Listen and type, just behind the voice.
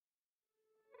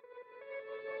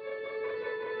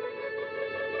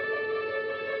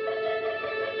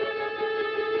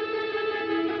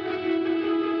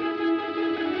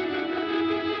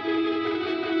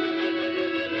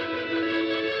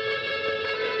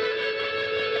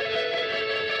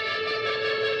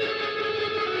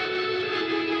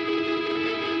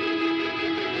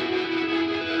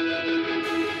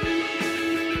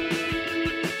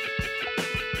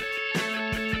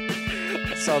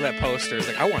saw that poster, I was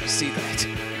like, I want to see that.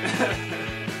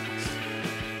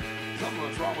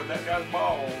 Something's wrong with that guy's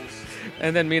balls.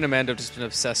 And then me and Amanda have just been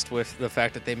obsessed with the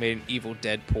fact that they made an Evil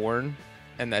Dead porn,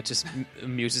 and that just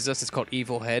amuses us. It's called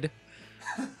Evil Head.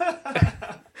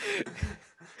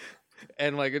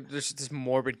 And like, there's just this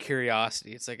morbid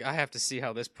curiosity. It's like, I have to see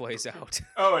how this plays out.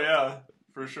 Oh yeah,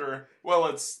 for sure. Well,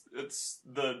 it's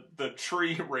the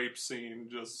tree rape scene.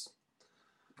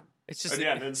 It's just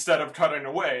again, instead of cutting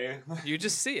away, you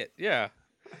just see it. Yeah.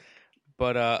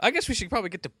 But I guess we should probably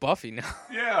get to Buffy now.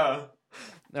 Yeah.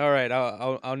 All right,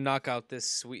 I'll knock out this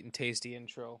sweet and tasty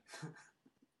intro.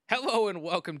 Hello and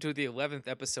welcome to the 11th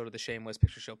episode of the Shameless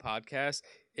Picture Show podcast.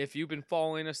 If you've been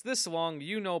following us this long,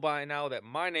 you know by now that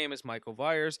my name is Michael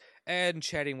Vyers, and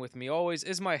chatting with me always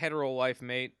is my hetero life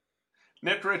mate,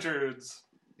 Nick Richards.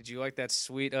 Did you like that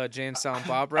sweet Jay and Silent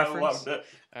Bob reference? I loved it.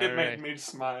 It made me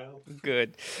smile.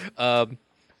 Good.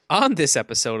 On this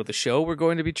episode of the show, we're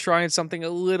going to be trying something a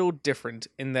little different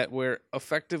in that we're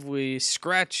effectively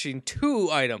scratching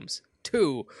two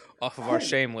off of our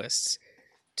shame lists.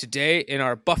 Today, in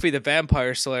our Buffy the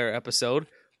Vampire Slayer episode,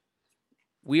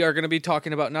 we are going to be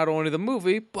talking about not only the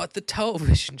movie, but the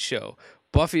television show.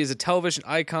 Buffy is a television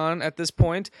icon at this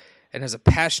point and has a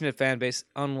passionate fan base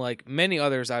unlike many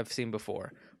others I've seen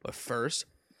before. But first,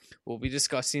 we'll be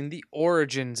discussing the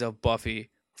origins of Buffy,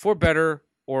 for better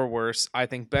or worse. I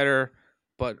think better,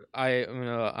 but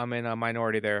I'm in a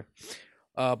minority there.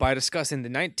 By discussing the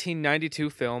 1992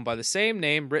 film by the same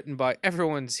name, written by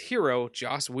everyone's hero,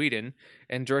 Joss Whedon,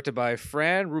 and directed by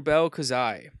Fran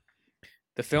Rubel-Kuzai.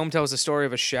 The film tells the story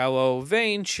of a shallow,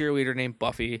 vain cheerleader named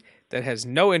Buffy that has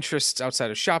no interests outside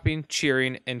of shopping,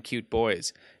 cheering, and cute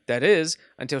boys. That is,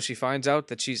 until she finds out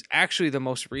that she's actually the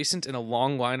most recent in a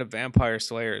long line of vampire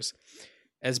slayers.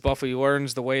 As Buffy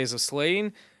learns the ways of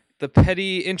slaying, the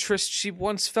petty interests she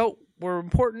once felt were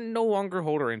important no longer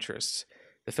hold her interests.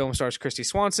 The film stars Kristy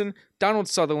Swanson, Donald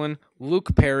Sutherland,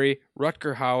 Luke Perry,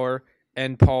 Rutger Hauer,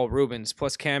 and Paul Reubens,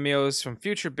 plus cameos from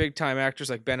future big-time actors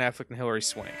like Ben Affleck and Hilary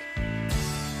Swank.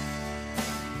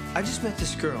 I just met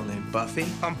this girl named Buffy.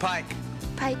 I'm Pike.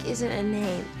 Pike isn't a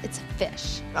name, it's a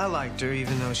fish. I liked her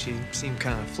even though she seemed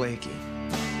kind of flaky.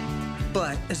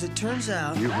 But as it turns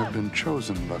out... You have been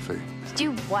chosen, Buffy. To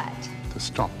do what? To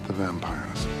stop the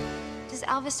vampires. Does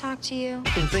Elvis talk to you?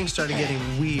 And things started getting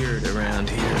weird around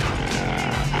here.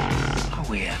 Are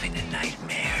we having a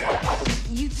nightmare?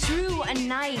 You threw a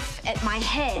knife at my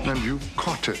head. And you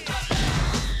caught it.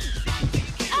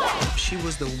 She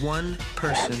was the one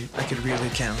person I could really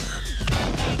count on.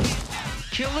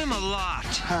 Kill him a lot.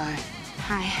 Hi.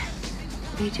 Hi.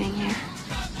 What are you doing here?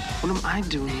 What am I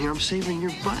doing here? I'm saving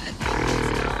your butt.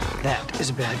 That is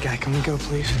a bad guy. Can we go,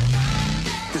 please?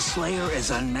 The Slayer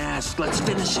is unmasked. Let's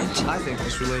finish it. I think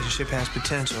this relationship has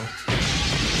potential.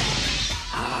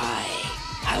 Hi.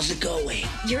 How's it going?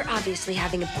 You're obviously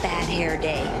having a bad hair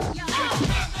day.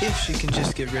 If she can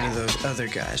just get rid of those other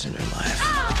guys in her life.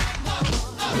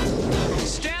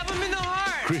 Stab him in the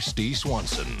heart. Kristy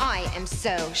Swanson. I am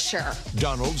so sure.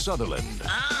 Donald Sutherland.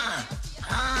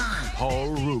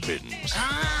 Paul Reubens.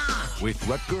 With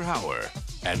Rutger Hauer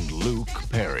and Luke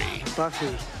Perry.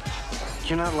 Buffy,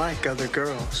 you're not like other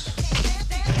girls.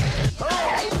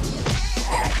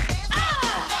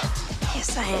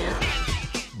 Yes, I am.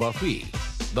 Buffy,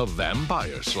 the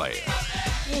Vampire Slayer.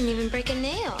 I didn't even break a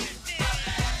nail.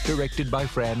 Directed by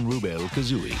Fran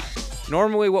Rubel-Kuzai.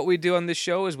 Normally what we do on this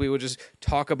show is we would just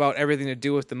talk about everything to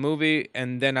do with the movie,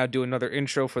 and then I'd do another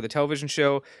intro for the television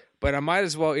show. But I might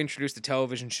as well introduce the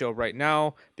television show right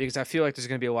now, because I feel like there's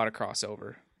going to be a lot of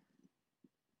crossover.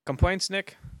 Complaints,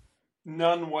 Nick?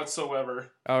 None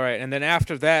whatsoever. All right, and then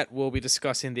after that, we'll be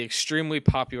discussing the extremely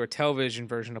popular television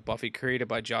version of Buffy created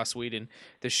by Joss Whedon.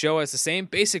 The show has the same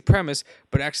basic premise,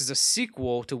 but acts as a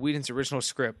sequel to Whedon's original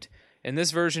script. In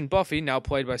this version, Buffy, now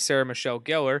played by Sarah Michelle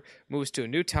Gellar, moves to a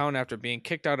new town after being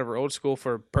kicked out of her old school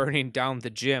for burning down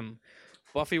the gym.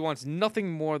 Buffy wants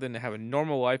nothing more than to have a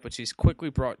normal life, but she's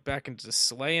quickly brought back into the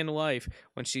slaying life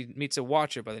when she meets a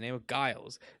watcher by the name of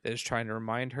Giles that is trying to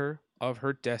remind her of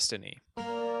her destiny.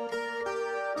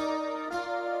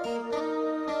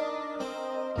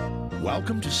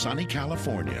 Welcome to sunny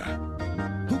California.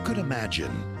 Who could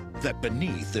imagine that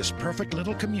beneath this perfect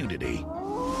little community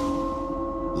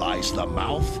lies the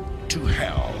mouth to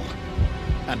hell,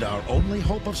 and our only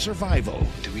hope of survival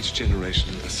To each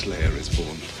generation, a Slayer is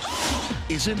born.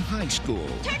 is in high school.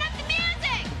 Turn up the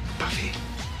music! Buffy,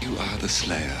 you are the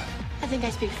Slayer. I think I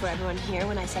speak for everyone here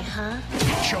when I say, huh?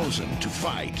 Chosen to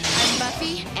fight. I'm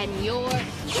Buffy, and you're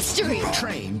history.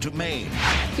 Trained to maim.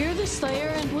 You're the Slayer,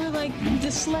 and we're like the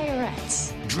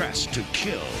Slayerettes. Dressed to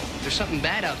kill. There's something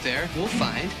bad out there. We'll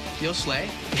find. You'll slay.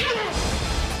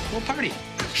 We'll party.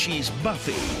 She's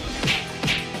Buffy.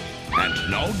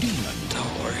 And no demon.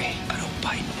 Don't worry, I don't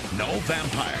bite. No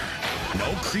vampire.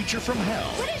 No creature from hell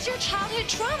What is your childhood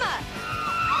trauma?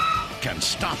 can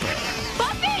stop her.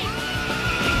 Buffy!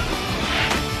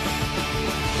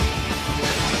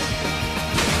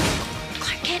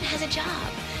 Clark Kent has a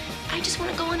job. I just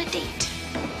want to go on a date.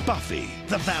 Buffy,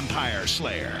 the Vampire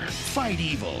Slayer. Fight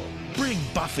evil. Bring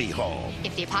Buffy home.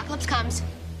 If the apocalypse comes,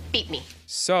 beat me.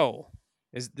 So,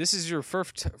 is this your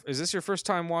first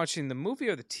time watching the movie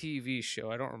or the TV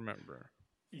show? I don't remember.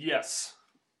 Yes.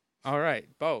 All right,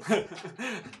 both.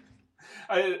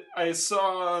 I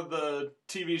saw the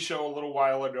TV show a little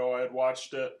while ago. I had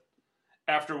watched it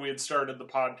after we had started the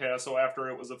podcast, so after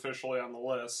it was officially on the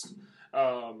list.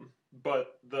 But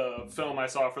the film I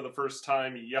saw for the first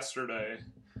time yesterday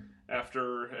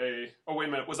after oh, wait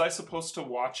a minute. Was I supposed to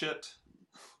watch it?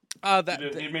 You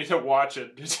didn't need me to watch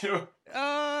it, did you?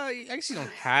 I guess you don't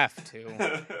have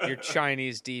to. Your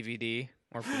Chinese DVD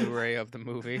or Blu-ray of the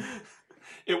movie.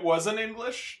 It was in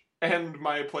English, and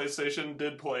my PlayStation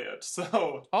did play it.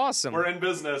 So awesome. We're in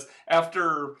business.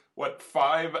 After,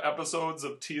 5 episodes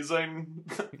of teasing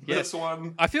this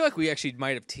one? I feel like we actually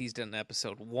might have teased it in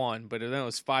episode 1, but then it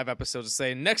was 5 episodes of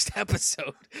saying, next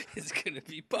episode is going to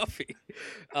be Buffy.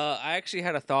 I actually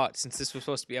had a thought, since this was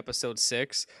supposed to be episode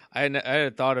 6, I had a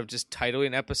thought of just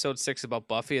titling episode 6 about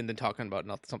Buffy and then talking about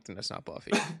something that's not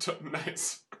Buffy.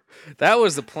 Nice. That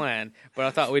was the plan, but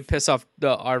I thought we'd piss off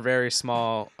our very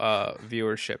small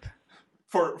viewership.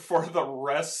 For the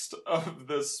rest of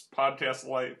this podcast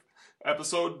life,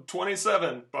 episode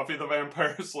 27, Buffy the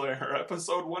Vampire Slayer.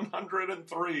 Episode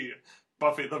 103,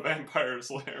 Buffy the Vampire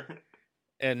Slayer.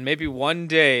 And maybe one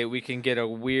day we can get a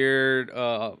weird,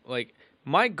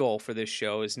 my goal for this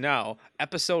show is now,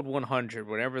 episode 100,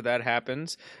 whenever that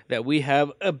happens, that we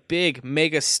have a big,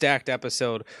 mega stacked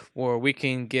episode where we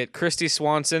can get Christy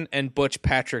Swanson and Butch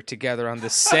Patrick together on the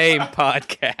same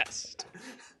podcast.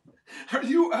 Are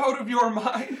you out of your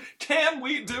mind? Can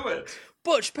we do it?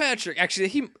 Butch Patrick,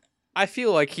 actually, I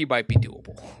feel like he might be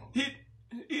doable.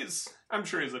 I'm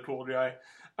sure he's a cool guy.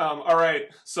 All right,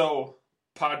 so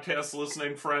podcast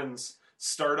listening friends,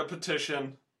 start a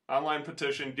petition. Online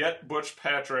petition, get Butch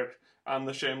Patrick on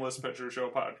the Shameless Picture Show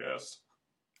podcast.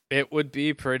 It would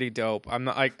be pretty dope. I'm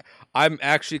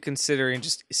actually considering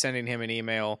just sending him an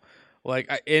email.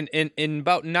 In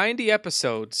about 90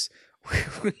 episodes,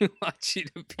 we want you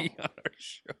to be on our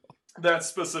show. That's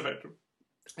specific.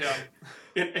 Yeah.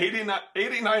 In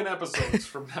 89 episodes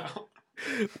from now.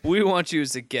 We want you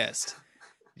as a guest.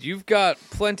 You've got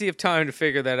plenty of time to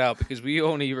figure that out because we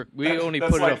only that's put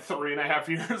it like up 3.5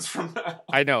 years from now.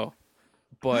 I know,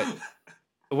 but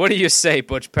what do you say,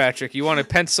 Butch Patrick? You want to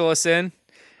pencil us in?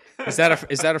 Is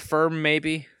that a firm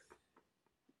maybe?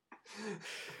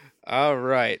 All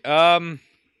right.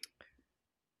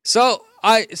 So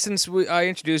I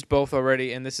introduced both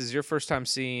already, and this is your first time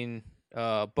seeing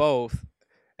both.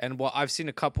 And I've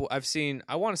seen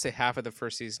I want to say half of the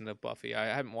first season of Buffy. I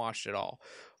haven't watched it all.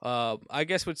 I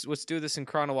guess let's do this in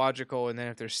chronological, and then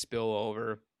if there's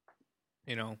spillover,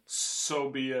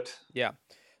 so be it. Yeah.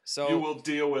 So you will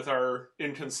deal with our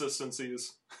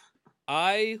inconsistencies.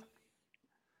 I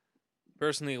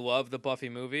personally love the Buffy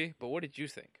movie, but what did you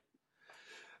think?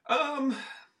 I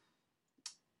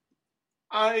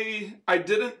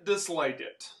didn't dislike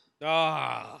it.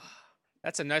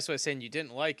 That's a nice way of saying you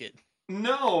didn't like it.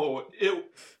 No,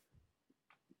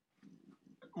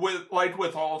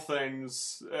 with all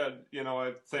things, I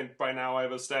think by now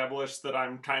I've established that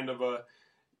I'm kind of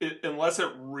unless it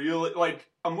really,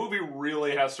 a movie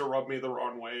really has to rub me the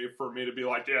wrong way for me to be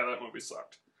like, yeah, that movie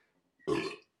sucked.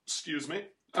 Excuse me.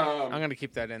 I'm going to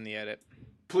keep that in the edit.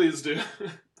 Please do.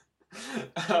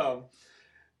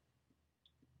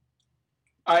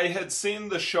 I had seen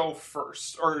the show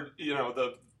first, or,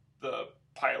 the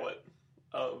pilot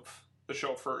of the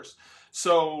show first.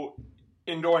 So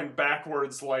in going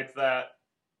backwards like that,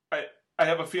 I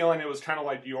have a feeling it was kind of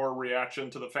like your reaction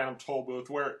to the Phantom Tollbooth,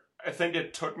 where I think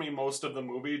it took me most of the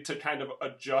movie to kind of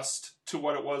adjust to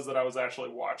what it was that I was actually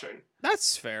watching.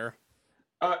 That's fair.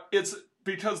 It's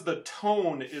because the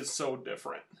tone is so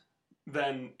different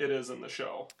than it is in the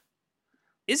show.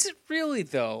 Is it really,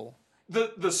 though?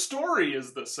 The story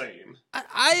is the same.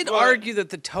 I'd argue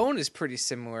that the tone is pretty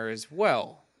similar as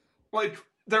well.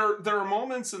 There are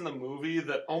moments in the movie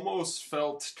that almost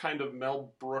felt kind of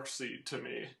Mel Brooksy to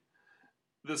me.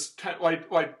 this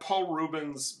like Paul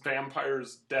Rubens'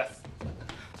 Vampire's Death.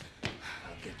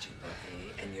 I'll get you,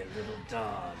 Buffy, and your little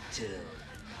dog, too.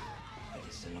 I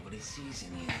guess nobody sees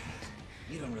in you.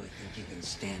 You don't really think you can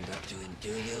stand up to him, do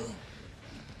you?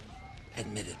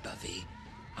 Admit it, Buffy.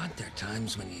 Aren't there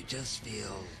times when you just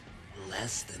feel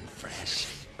less than fresh?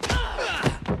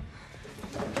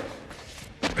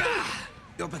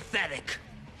 You're pathetic.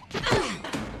 You're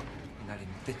not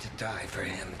even fit to die for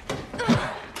him.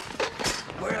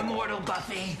 We're immortal,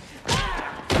 Buffy.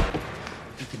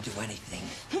 You can do anything.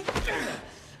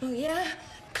 Oh, yeah?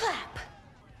 Clap.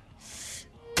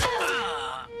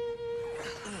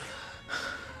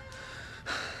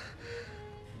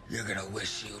 You're gonna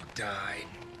wish you died.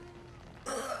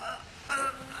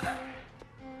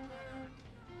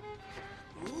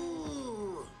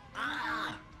 Ooh,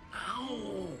 ah,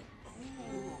 ow,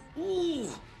 ooh,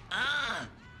 ah,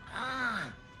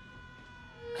 ah,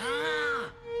 ah.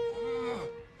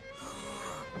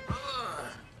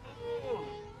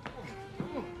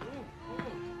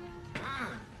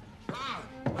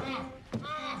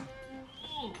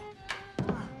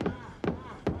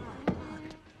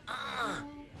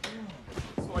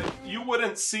 You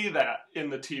wouldn't see that in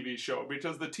the TV show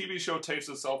because the TV show takes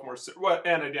itself more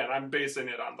and again, I'm basing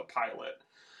it on the pilot.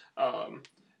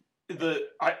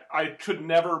 I could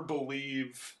never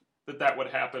believe that would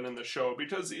happen in the show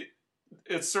because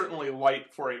it's certainly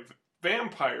light for a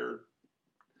vampire,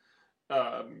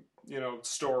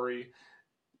 story.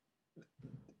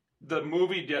 The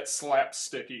movie gets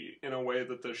slapsticky in a way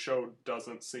that the show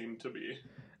doesn't seem to be,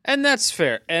 and that's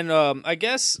fair. And I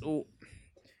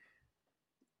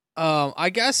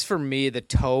guess for me, the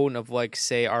tone of, like,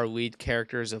 say, our lead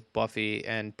characters of Buffy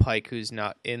and Pike, who's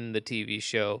not in the TV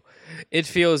show, it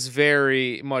feels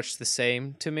very much the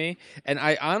same to me. And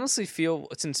I honestly feel,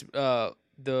 since the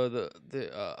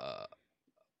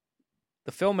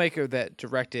filmmaker that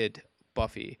directed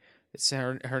Buffy,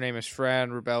 her name is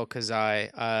Fran Rubel Kazai.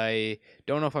 I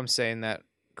don't know if I'm saying that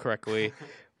correctly,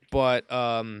 but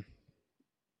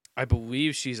I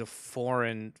believe she's a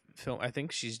foreign film. I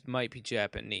think she might be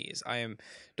Japanese.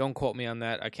 Don't quote me on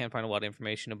that. I can't find a lot of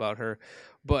information about her,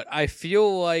 but I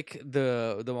feel like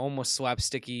the almost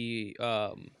slapsticky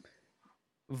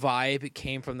vibe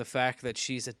came from the fact that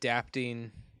she's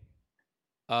adapting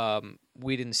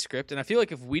Whedon's script, and I feel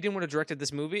like if Whedon would have directed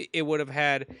this movie, it would have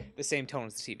had the same tone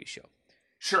as the TV show.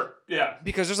 Sure, yeah.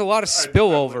 Because there's a lot of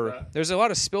spillover. There's a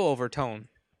lot of spillover tone.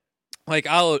 Like,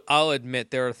 I'll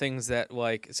admit there are things that,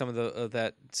 like, some of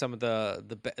the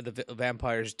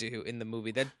vampires do in the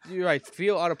movie that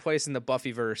feel out of place in the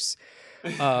Buffyverse.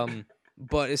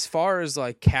 But as far as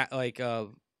like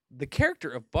the character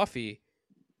of Buffy,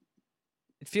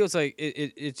 it feels like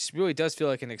it really does feel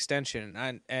like an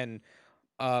extension. And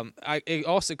it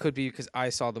also could be because I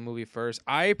saw the movie first.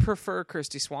 I prefer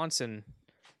Kristy Swanson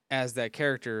as that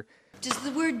character. Does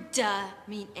the word "duh"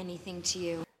 mean anything to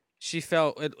you? She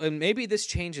felt, and maybe this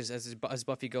changes as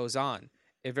Buffy goes on.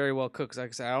 It very well could, because like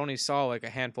I said, I only saw like a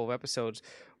handful of episodes,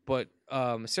 but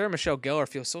Sarah Michelle Gellar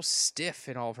feels so stiff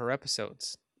in all of her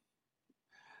episodes.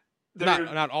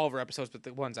 Not all of her episodes, but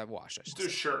the ones I've watched. I should say.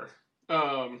 Sure.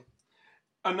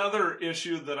 Another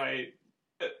issue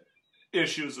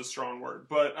issue is a strong word,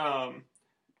 but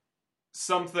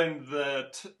something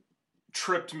that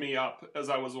tripped me up as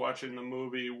I was watching the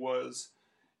movie was,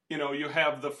 you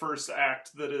have the first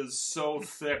act that is so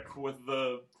thick with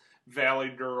the Valley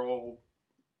Girl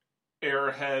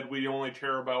airhead. We only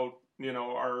care about,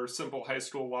 our simple high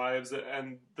school lives,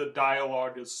 and the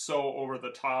dialogue is so over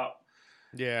the top.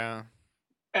 Yeah.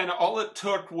 And all it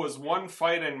took was one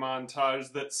fighting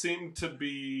montage that seemed to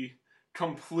be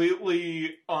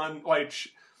completely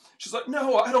she's like,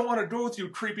 no, I don't want to go with you,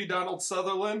 creepy Donald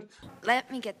Sutherland.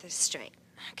 Let me get this straight,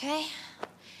 okay?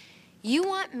 You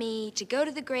want me to go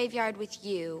to the graveyard with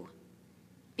you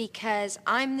because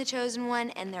I'm the chosen one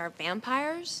and there are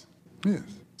vampires? Yes.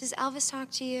 Does Elvis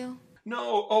talk to you?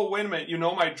 No. Oh, wait a minute. You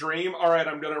know my dream? All right,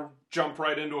 I'm going to jump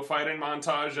right into a fighting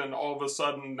montage, and all of a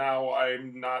sudden now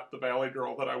I'm not the Valley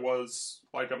Girl that I was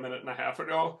like a minute and a half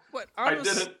ago. What?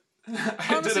 Honestly,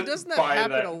 doesn't that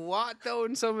happen a lot though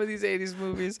in some of these 80s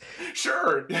movies?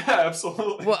 Sure, yeah,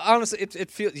 absolutely. Well, honestly, it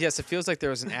feels like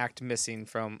there was an act missing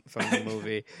from the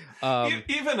movie.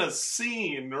 Even a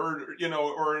scene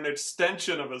or an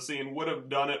extension of a scene would have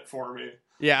done it for me.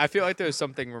 Yeah, I feel like there's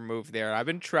something removed there. I've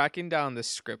been tracking down the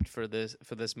script for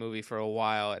this movie for a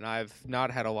while, and I've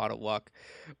not had a lot of luck.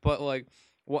 But like,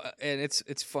 and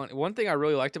it's fun. One thing I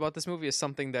really liked about this movie is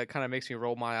something that kind of makes me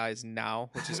roll my eyes now,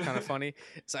 which is kind of funny.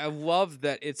 So I love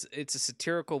that it's a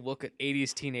satirical look at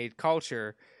 80s teenage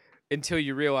culture until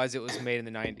you realize it was made in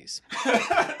the 90s.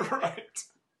 Right.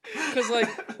 Because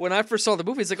like when I first saw the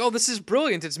movie, it's like, oh, this is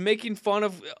brilliant. It's making fun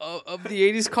of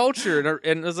the '80s culture,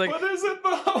 and I was like, what is it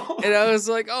though? And I was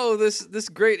like, oh, this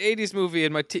great '80s movie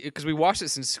in my because we watched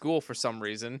this in school for some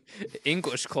reason,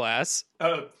 English class.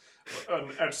 An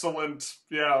excellent,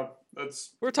 yeah.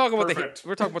 That's we're talking perfect.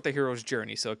 about the hero's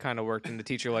journey, so it kind of worked, and the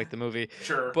teacher liked the movie.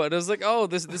 Sure, but it was like, oh,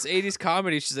 this '80s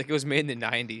comedy. She's like, it was made in the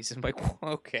 '90s, and I'm like,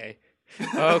 okay.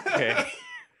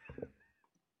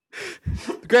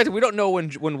 Granted, we don't know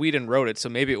when Whedon wrote it, so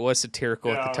maybe it was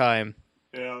satirical at the time.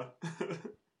 Yeah.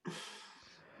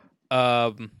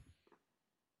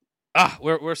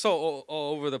 We're so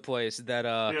all over the place that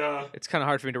it's kind of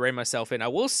hard for me to rein myself in. I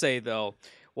will say though,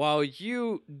 while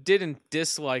you didn't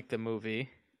dislike the movie,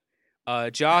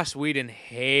 Joss Whedon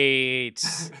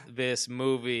hates this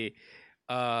movie,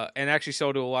 and actually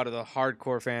so do a lot of the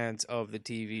hardcore fans of the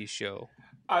TV show.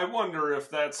 I wonder if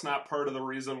that's not part of the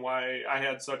reason why I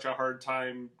had such a hard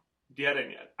time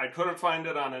getting it. I couldn't find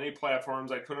it on any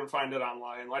platforms. I couldn't find it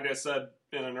online. Like I said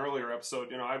in an earlier episode,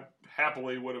 I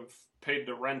happily would have paid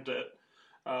to rent it.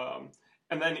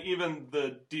 And then even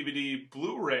the DVD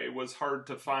Blu-ray was hard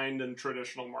to find in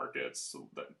traditional markets. So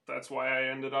that's why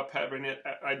I ended up having it.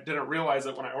 I didn't realize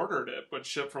it when I ordered it, but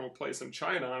shipped from a place in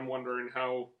China. I'm wondering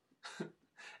how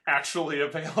actually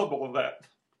available that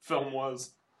film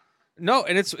was. No,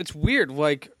 and it's weird.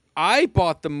 Like, I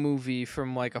bought the movie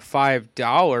from like a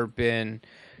 $5 bin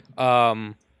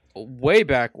way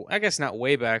back. I guess not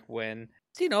way back when,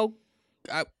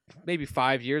 maybe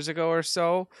 5 years ago or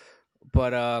so.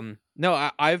 But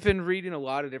no, I've been reading a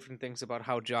lot of different things about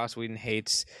how Joss Whedon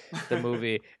hates the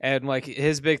movie. And like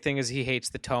his big thing is he hates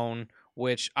the tone,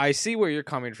 which I see where you're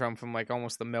coming from like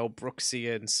almost the Mel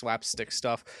Brooksian slapstick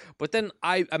stuff. But then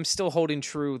I'm still holding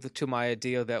true to my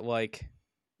idea that like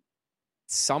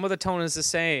some of the tone is the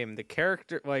same. The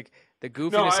character, like the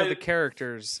goofiness of the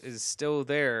characters is still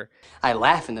there. I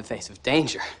laugh in the face of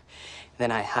danger.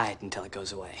 Then I hide until it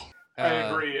goes away. I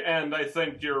agree. And I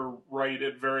think you're right.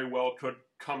 It very well could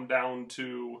come down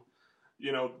to,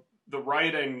 the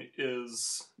writing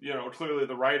is, clearly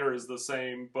the writer is the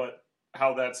same, but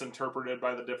how that's interpreted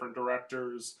by the different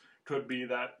directors could be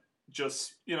that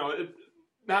just,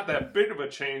 not that big of a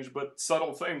change, but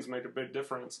subtle things make a big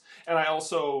difference. And I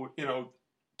also,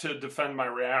 to defend my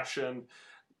reaction,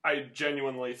 I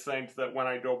genuinely think that when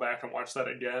I go back and watch that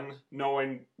again,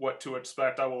 knowing what to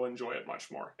expect, I will enjoy it much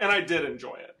more. And I did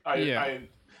enjoy it. I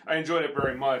enjoyed it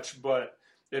very much, but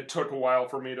it took a while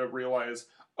for me to realize,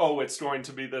 it's going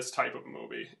to be this type of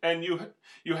movie. And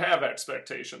you have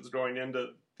expectations going into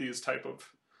these type of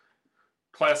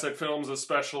classic films,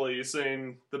 especially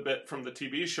seeing the bit from the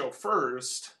TV show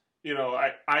first.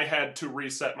 I had to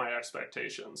reset my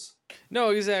expectations.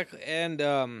 No, exactly. And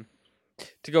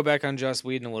to go back on Joss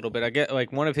Whedon a little bit, I get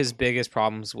like one of his biggest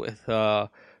problems with the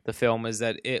film is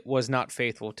that it was not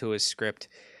faithful to his script.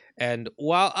 And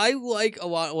while I like a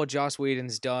lot of what Joss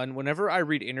Whedon's done, whenever I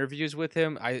read interviews with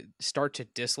him, I start to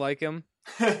dislike him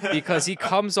because he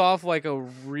comes off like a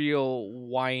real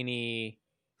whiny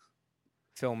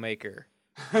filmmaker,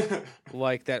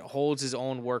 like that holds his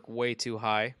own work way too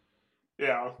high.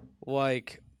 Yeah.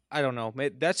 Like, I don't know.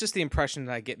 That's just the impression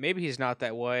that I get. Maybe he's not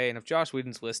that way. And if Joss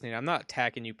Whedon's listening, I'm not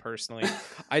attacking you personally.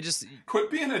 I just quit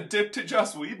being a dick to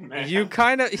Joss Whedon, man.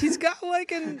 He's got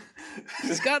like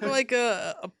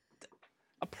a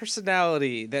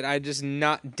personality that I'm just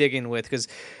not digging with, because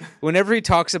whenever he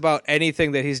talks about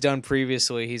anything that he's done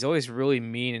previously, he's always really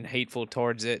mean and hateful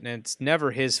towards it, and it's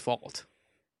never his fault.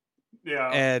 Yeah.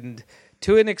 And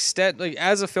to an extent, like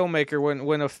as a filmmaker,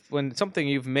 when something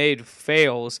you've made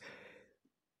fails,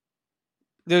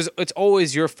 it's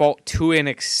always your fault to an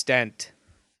extent.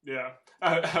 Yeah.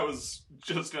 I was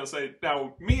just going to say,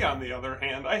 now, me, on the other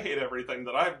hand, I hate everything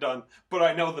that I've done, but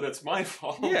I know that it's my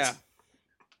fault. Yeah.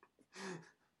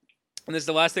 And this is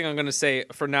the last thing I'm going to say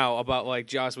for now about like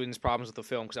Joss Whedon's problems with the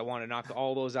film, because I want to knock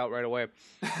all those out right away.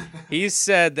 He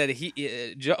said that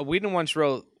Whedon once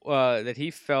wrote that he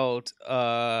felt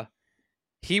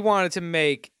he wanted to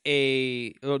make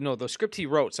the script he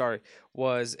wrote,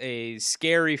 was a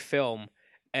scary film,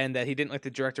 and that he didn't like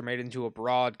the director made it into a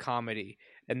broad comedy,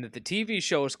 and that the TV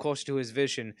show is closer to his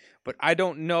vision, but I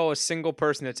don't know a single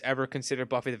person that's ever considered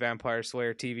Buffy the Vampire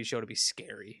Slayer TV show to be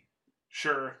scary.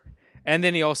 Sure. And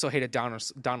then he also hated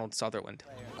Donald Sutherland.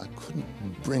 I couldn't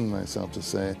bring myself to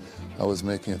say I was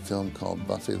making a film called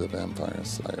Buffy the Vampire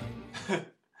Slayer.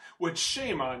 Which,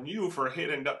 shame on you for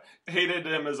hated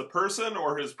him as a person,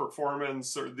 or his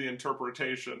performance, or the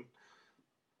interpretation.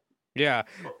 Yeah.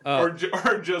 Or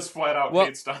just flat out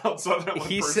hates Donald Sutherland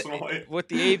personally. With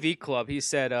the AV Club, he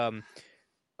said,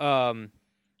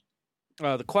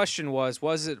 The question was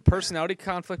it a personality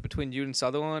conflict between Jude and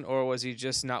Sutherland, or was he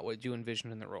just not what you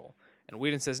envisioned in the role? And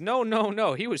Whedon says,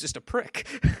 no, he was just a prick.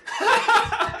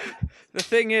 The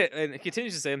thing is, and it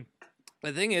continues to say,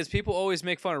 the thing is, people always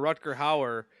make fun of Rutger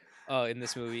Hauer in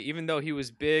this movie, even though he was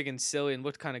big and silly and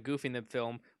looked kind of goofy in the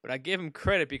film. But I give him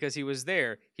credit because he was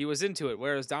there. He was into it,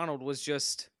 whereas Donald was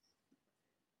just...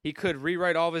 He could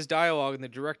rewrite all of his dialogue, and the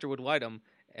director would light him.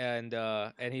 And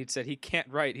he said he can't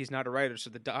write. He's not a writer, so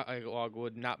the dialogue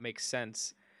would not make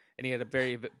sense. And he had a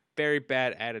very, very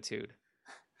bad attitude.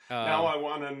 Now I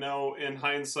want to know, in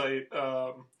hindsight,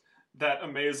 that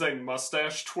amazing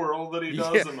mustache twirl that he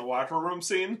does in the locker room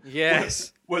scene.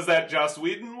 Yes. Was that Joss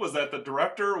Whedon? Was that the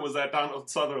director? Or was that Donald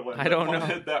Sutherland? I don't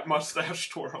know. That mustache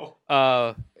twirl.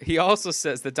 He also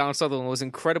says that Donald Sutherland was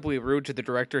incredibly rude to the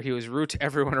director. He was rude to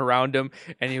everyone around him,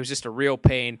 and he was just a real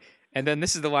pain. And then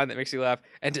this is the line that makes me laugh.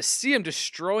 And to see him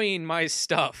destroying my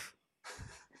stuff.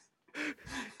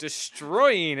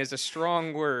 Destroying is a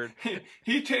strong word.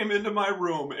 He came into my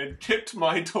room and kicked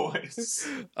my toys.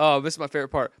 Oh, this is my favorite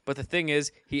part. But the thing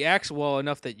is, he acts well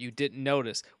enough that you didn't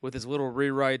notice with his little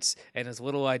rewrites and his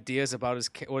little ideas about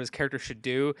what his character should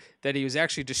do, that he was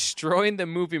actually destroying the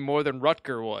movie more than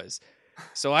Rutger was.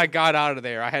 So I got out of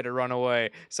there. I had to run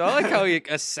away. So I like how he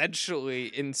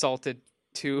essentially insulted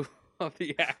two of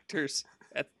the actors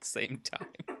at the same time.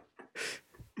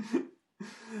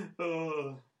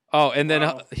 Oh, and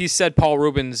then he said Paul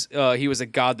Rubens, he was a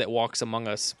god that walks among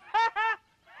us.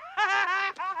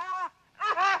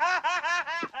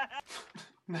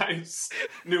 Nice.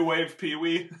 New wave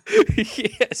Pee-wee.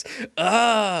 Yes.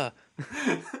 I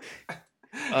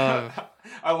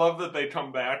love that they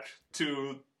come back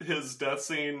to his death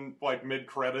scene like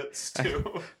mid-credits,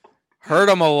 too. Hurt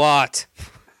him a lot.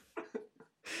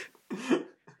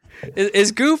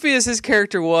 As goofy as his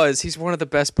character was, he's one of the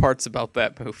best parts about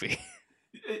that movie.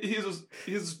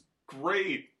 He's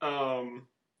great. And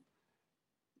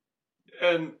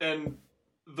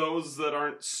those that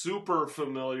aren't super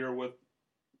familiar with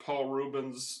Paul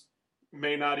Rubens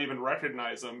may not even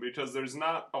recognize him, because there's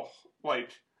not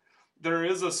there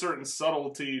is a certain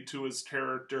subtlety to his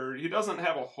character. He doesn't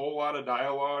have a whole lot of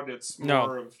dialogue. It's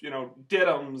more of,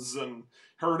 ditums and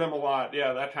heard him a lot.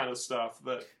 Yeah, that kind of stuff.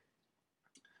 But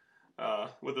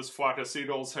with his flock of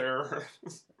seagulls hair.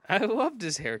 I loved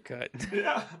his haircut.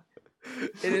 Yeah.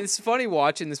 And it's funny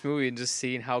watching this movie and just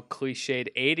seeing how cliched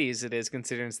 80s it is,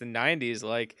 considering it's the 90s.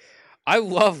 Like, I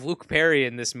love Luke Perry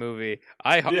in this movie.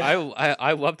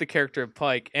 I love the character of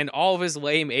Pike and all of his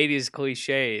lame 80s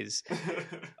cliches.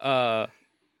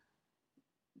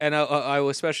 And I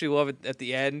especially love it at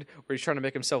the end where he's trying to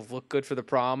make himself look good for the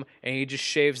prom, and he just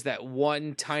shaves that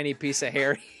one tiny piece of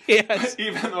hair he has.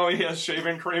 Even though he has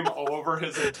shaving cream all over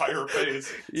his entire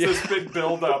face. It's this big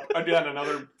build-up. Again,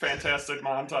 another fantastic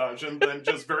montage. And then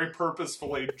just very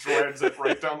purposefully drags it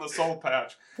right down the soul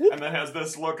patch. And then has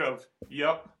this look of,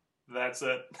 yep, that's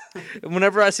it.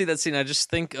 Whenever I see that scene, I just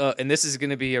think, and this is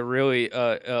going to be a really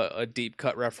a deep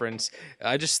cut reference,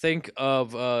 I just think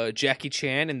of Jackie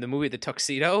Chan in the movie The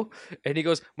Tuxedo, and he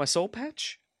goes, "My soul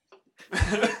patch?"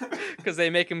 Because they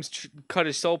make him cut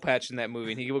his soul patch in that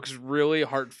movie, and he looks really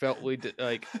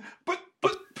heartfeltly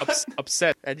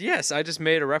upset. And yes, I just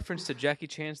made a reference to Jackie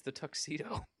Chan's The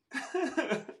Tuxedo.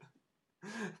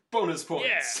 Bonus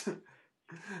points. Yeah.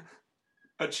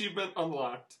 Achievement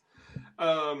unlocked.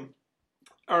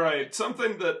 All right,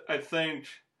 something that I think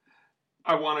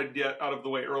I want to get out of the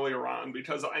way earlier on,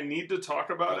 because I need to talk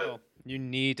about it. You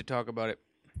need to talk about it.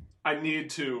 I need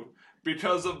to,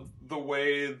 because of the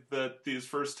way that these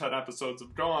first 10 episodes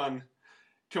have gone.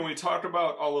 Can we talk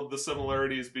about all of the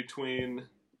similarities between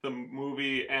the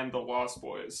movie and The Lost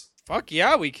Boys? Fuck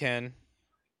yeah, we can.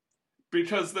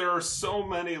 Because there are so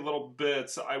many little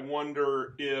bits, I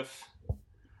wonder if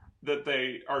that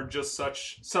they are just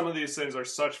some of these things are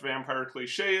such vampire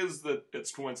cliches that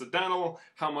it's coincidental.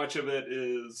 How much of it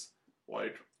is,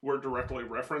 like, we're directly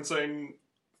referencing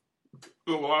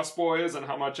The Lost Boys, and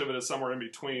how much of it is somewhere in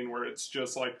between, where it's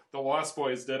just like, The Lost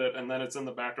Boys did it, and then it's in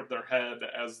the back of their head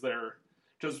as their...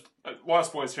 Because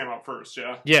Lost Boys came out first,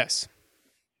 yeah? Yes.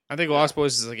 I think Lost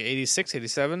Boys is like 86,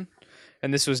 87,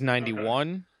 and this was 91.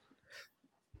 Okay.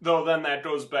 Though then that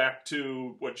goes back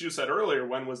to what you said earlier.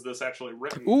 When was this actually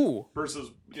written? Ooh.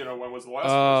 Versus, when was the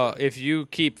last one? If you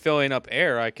keep filling up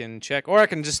air, I can check. Or I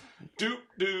can just... I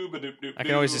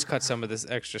can always just cut some of this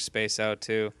extra space out,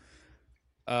 too.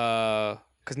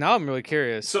 Because now I'm really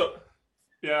curious. So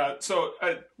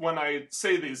when I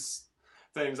say these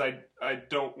things, I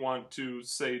don't want to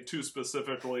say too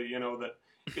specifically, that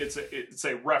it's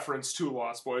a reference to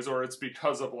Lost Boys, or it's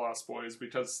because of Lost Boys,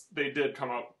 because they did come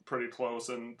up pretty close,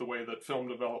 and the way that film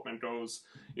development goes,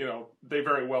 you know, they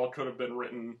very well could have been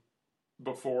written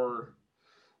before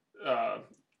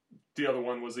the other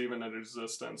one was even in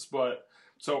existence. But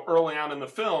so early on in the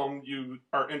film, you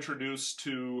are introduced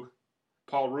to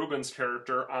Paul Rubens'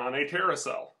 character on a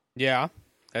carousel. Yeah,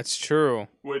 that's true.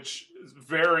 Which is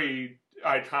very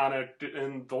iconic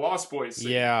in the Lost Boys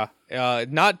scene. Yeah,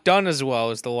 not done as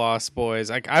well as the Lost Boys.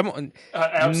 Like I'm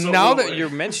absolutely. Now that you're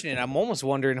mentioning it, I'm almost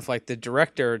wondering if like the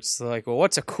director, it's like, well,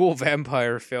 what's a cool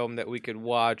vampire film that we could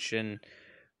watch and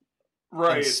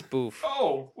spoof?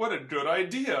 Oh, what a good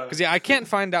idea! Because I can't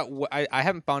find out. I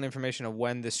haven't found information of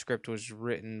when the script was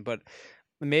written, but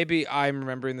maybe I'm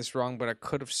remembering this wrong. But I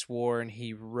could have sworn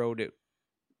he wrote it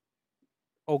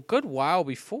a good while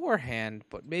beforehand,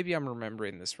 but maybe I'm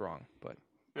remembering this wrong. But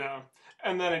yeah,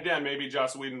 and then again, maybe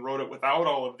Joss Whedon wrote it without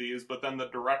all of these, but then the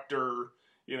director,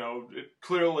 you know,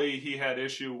 clearly he had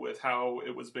issue with how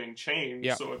it was being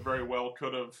changed, so it very well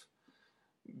could have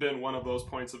been one of those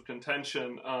points of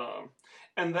contention,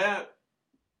 and that,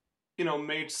 you know,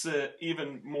 makes it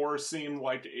even more seem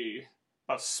like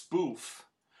a spoof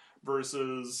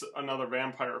versus another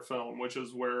vampire film, which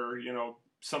is where, you know,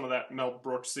 some of that Mel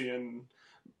Brooksian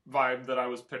vibe that I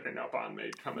was picking up on may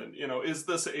come in. You know, is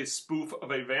this a spoof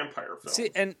of a vampire film?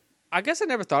 See, and I guess I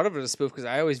never thought of it as a spoof because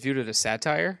I always viewed it as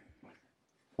satire,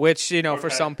 which, you know, for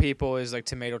some people is like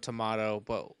tomato,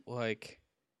 but like,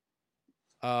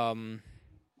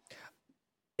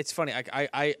 it's funny.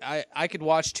 I could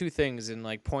watch two things and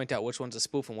like point out which one's a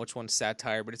spoof and which one's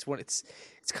satire, but it's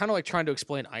kind of like trying to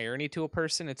explain irony to a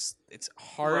person. It's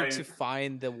hard to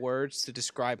find the words to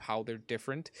describe how they're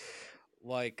different.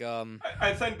 Like,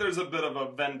 I think there's a bit of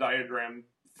a Venn diagram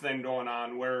thing going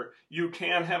on where you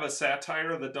can have a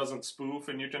satire that doesn't spoof,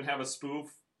 and you can have a spoof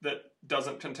that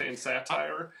doesn't contain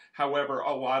satire. However,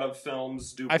 a lot of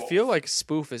films do both. I feel like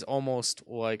spoof is almost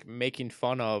like making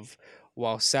fun of,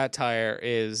 while satire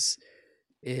is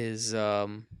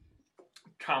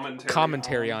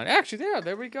commentary on. Actually,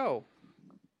 there we go.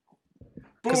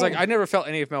 Because like I never felt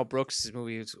any of Mel Brooks'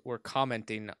 movies were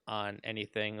commenting on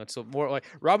anything. It's more like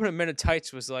Robin Hood Men in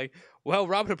Tights was like, well,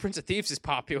 Robin Hood Prince of Thieves is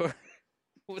popular.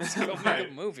 Let's go make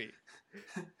a movie.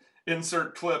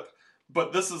 Insert clip.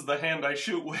 But this is the hand I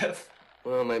shoot with.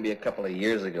 Well, maybe a couple of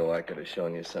years ago I could have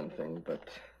shown you something, but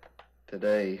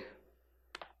today,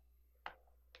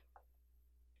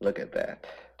 look at that.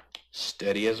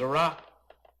 Steady as a rock.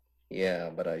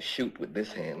 Yeah, but I shoot with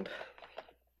this hand.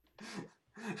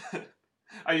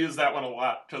 I use that one a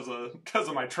lot because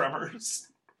of my tremors.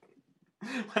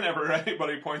 Whenever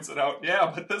anybody points it out,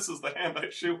 yeah, but this is the hand I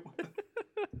shoot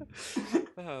with.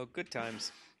 Oh, good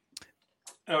times.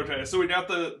 Okay, so we got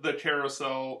the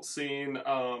carousel scene.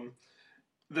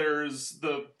 There's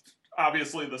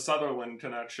obviously the Sutherland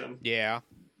connection. Yeah.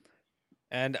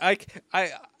 And I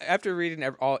after reading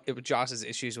all Joss's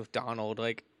issues with Donald,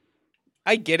 like,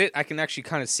 I get it. I can actually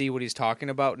kind of see what he's talking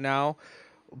about now,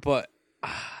 but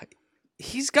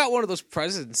he's got one of those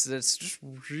presidents that's just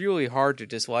really hard to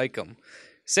dislike him.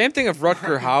 Same thing of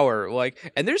Rutger Hauer,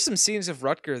 like, and there's some scenes of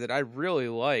Rutger that I really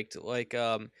liked, like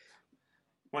when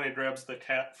he grabs the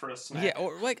cat for a snack. Yeah,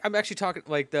 or like I'm actually talking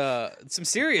like some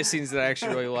serious scenes that I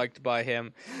actually really liked by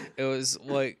him. It was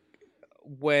like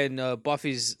when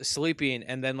Buffy's sleeping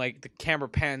and then like the camera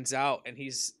pans out and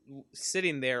he's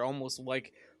sitting there almost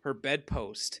like her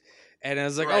bedpost. And I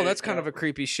was like, oh, that's kind of a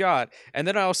creepy shot. And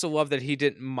then I also love that he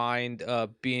didn't mind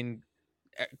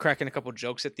cracking a couple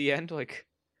jokes at the end, like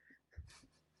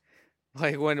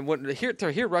when to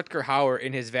hear Rutger Hauer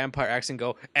in his vampire accent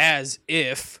go as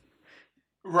if.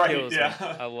 Right, yeah. Me.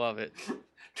 I love it.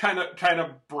 kind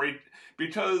of break,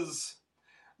 because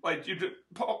like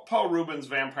Paul Rubens'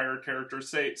 vampire character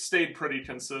stayed pretty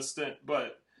consistent,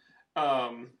 but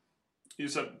you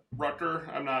said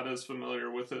Rutger. I'm not as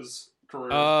familiar with his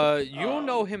career. You'll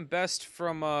know him best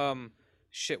from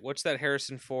what's that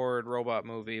Harrison Ford robot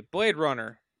movie? Blade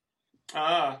Runner.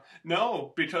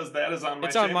 No, because that is on my.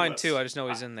 It's on mine list. too. I just know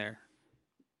he's in there.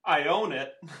 I own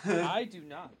it. I do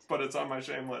not. But it's on my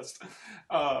shame list.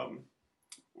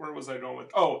 Where was I going with?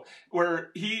 Oh,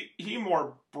 where he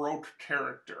more broke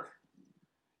character.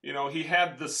 You know, he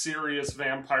had the serious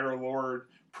vampire lord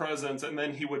presence, and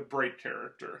then he would break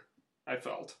character, I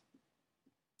felt.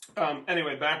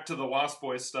 Anyway, back to the Lost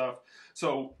Boys stuff.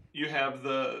 So you have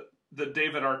the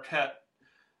David Arquette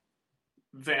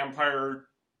vampire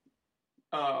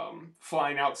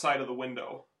flying outside of the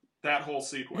window. That whole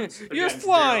sequence. You're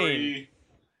flying!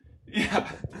 Yeah.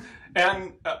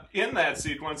 And in that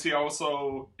sequence, he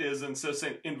also is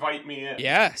insisting, "Invite me in."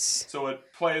 Yes. So it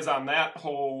plays on that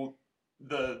whole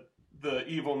the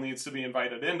evil needs to be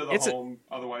invited into the home,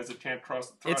 otherwise it can't cross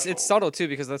the threshold. It's subtle too,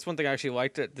 because that's one thing I actually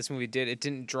liked that this movie did. It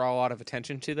didn't draw a lot of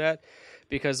attention to that,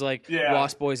 because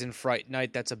Lost Boys and Fright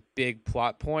Night, that's a big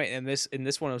plot point, and in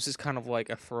this one it was just kind of like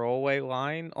a throwaway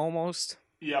line almost.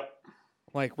 Yep.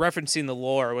 Like referencing the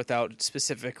lore without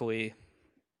specifically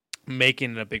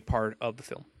making it a big part of the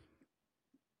film.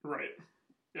 Right.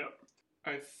 Yep.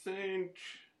 I think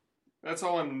that's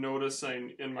all I'm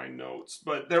noticing in my notes.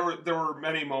 But there were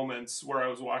many moments where I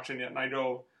was watching it and I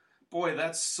go, boy,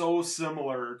 that's so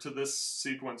similar to this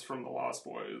sequence from The Lost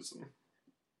Boys.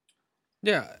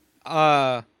 Yeah.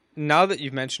 Now that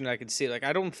you've mentioned it, I can see it. Like,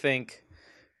 I don't think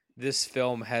this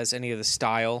film has any of the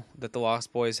style that The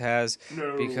Lost Boys has.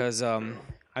 No. Because I'm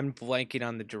blanking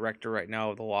on the director right now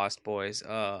of The Lost Boys.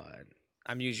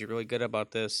 I'm usually really good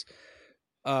about this.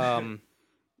 Go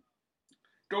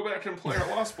back and play our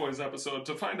Lost Boys episode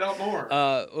to find out more.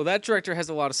 Well, that director has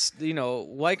a lot of,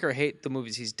 like or hate the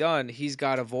movies he's done, he's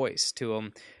got a voice to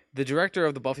him. The director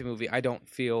of the Buffy movie, I don't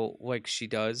feel like she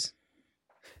does.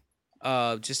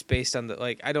 Just based on it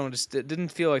didn't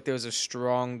feel like there was a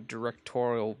strong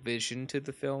directorial vision to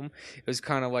the film. It was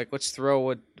kind of like, let's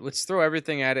throw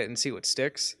everything at it and see what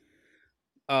sticks.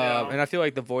 And I feel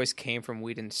like the voice came from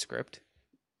Whedon's script,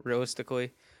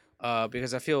 realistically.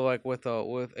 Because I feel like with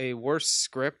a worse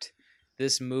script,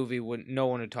 this movie no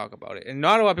one would talk about it, and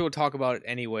not a lot of people talk about it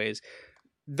anyways.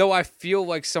 Though I feel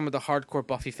like some of the hardcore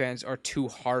Buffy fans are too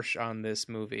harsh on this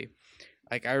movie.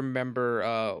 Like, I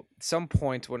remember some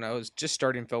point when I was just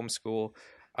starting film school,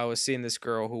 I was seeing this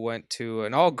girl who went to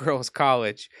an all-girls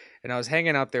college, and I was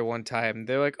hanging out there one time.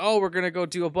 They're like, "Oh, we're gonna go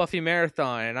do a Buffy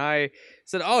marathon," and I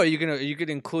said, "Oh, you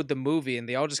could include the movie," and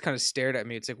they all just kind of stared at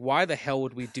me. It's like, why the hell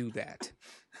would we do that?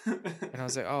 And I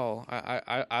was like, "Oh,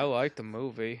 I like the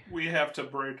movie. We have to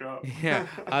break up." Yeah,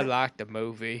 I like the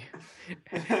movie.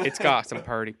 It's got some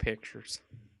pretty pictures.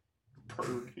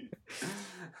 Pretty.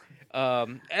 I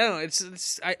don't know.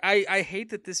 I hate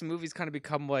that this movie's kind of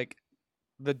become like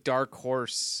the dark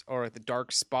horse or the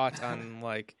dark spot on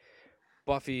like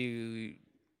Buffy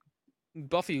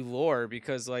lore,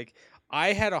 because like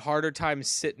I had a harder time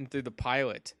sitting through the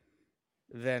pilot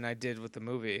than I did with the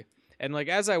movie. And like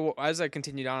as I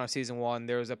continued on season 1,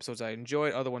 there was episodes I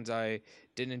enjoyed, other ones I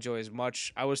didn't enjoy as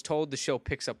much. I was told the show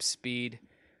picks up speed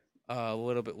a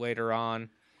little bit later on,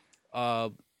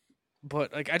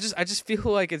 but like I just feel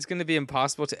like it's going to be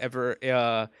impossible to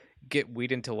ever get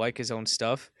Whedon to like his own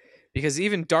stuff, because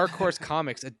even Dark Horse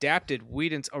Comics adapted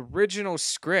Whedon's original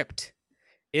script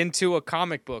into a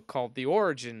comic book called The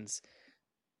Origins,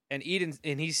 and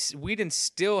Whedon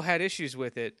still had issues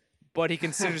with it, but he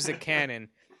considers it canon.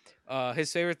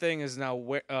 His favorite thing is now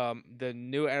the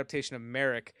new adaptation of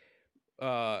Merrick,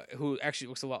 who actually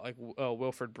looks a lot like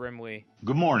Wilford Brimley.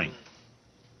 Good morning.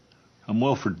 I'm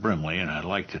Wilford Brimley, and I'd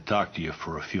like to talk to you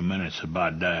for a few minutes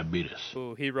about diabetes.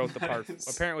 Ooh, he wrote the part.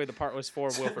 Apparently, the part was for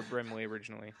Wilford Brimley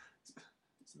originally.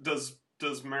 Does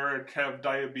Merrick have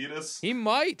diabetes? He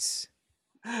might.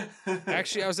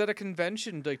 Actually, I was at a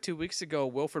convention like 2 weeks ago.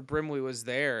 Wilford Brimley was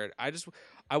there.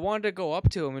 I wanted to go up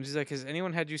to him and just like, has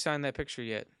anyone had you sign that picture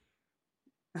yet?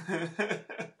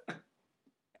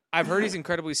 I've heard he's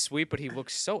incredibly sweet, but he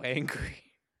looks so angry.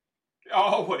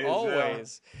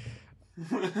 Always.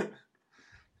 Yeah.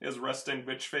 His resting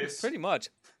bitch face. Pretty much.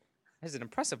 He has an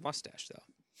impressive mustache,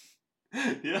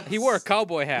 though. Yes. He wore a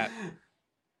cowboy hat.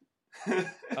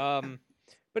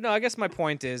 But no, I guess my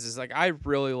point is like I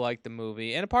really like the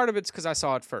movie, and a part of it's because I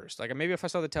saw it first. Like maybe if I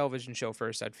saw the television show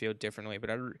first, I'd feel differently. But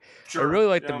I really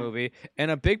like the movie,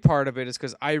 and a big part of it is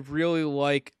because I really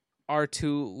like our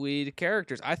two lead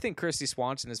characters. I think Kristy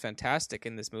Swanson is fantastic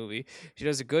in this movie. She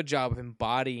does a good job of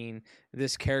embodying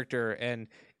this character, and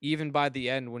even by the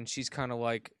end, when she's kind of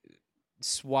like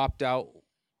swapped out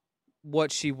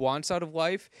what she wants out of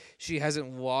life, she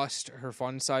hasn't lost her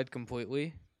fun side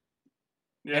completely.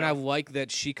 Yeah. And I like that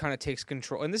she kind of takes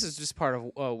control. And this is just part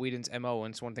of Whedon's MO,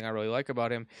 and it's one thing I really like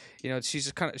about him. You know, she's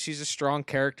a strong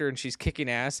character, and she's kicking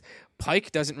ass.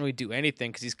 Pike doesn't really do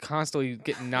anything because he's constantly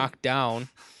getting knocked down.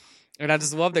 And I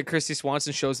just love that Kristy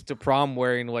Swanson shows up to prom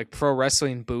wearing like pro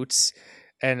wrestling boots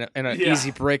and an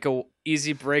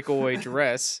easy breakaway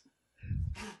dress,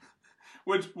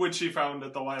 which she found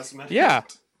at the last minute. Yeah,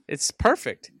 it's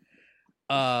perfect.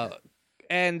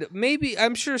 And maybe,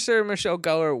 I'm sure Sarah Michelle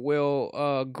Gellar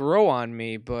will grow on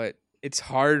me, but it's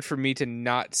hard for me to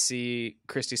not see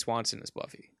Kristy Swanson as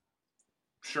Buffy.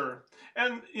 Sure.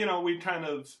 And, you know, we kind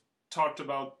of talked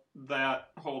about that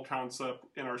whole concept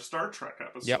in our Star Trek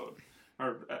episode. Yep.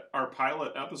 our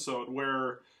pilot episode,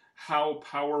 where how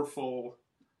powerful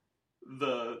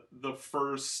the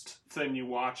first thing you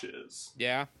watch is.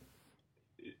 Yeah.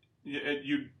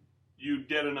 You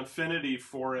get an affinity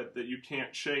for it that you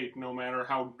can't shake, no matter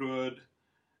how good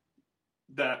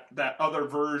that other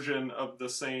version of the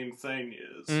same thing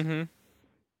is. Mm-hmm.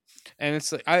 And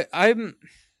it's like I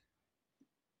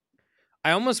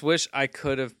almost wish I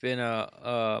could have been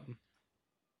I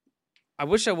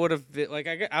wish I would have been like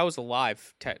I was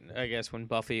alive, I guess, when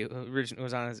Buffy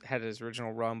had his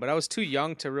original run, but I was too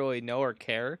young to really know or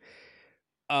care.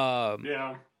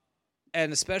 Yeah.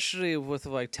 And especially with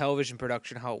like television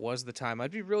production, how it was at the time,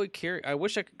 I'd be really curious. I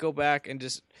wish I could go back and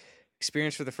just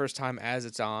experience for the first time as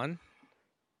it's on.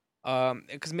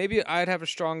 Because maybe I'd have a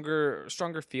stronger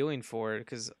feeling for it.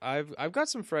 Because I've got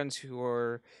some friends who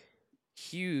are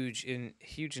huge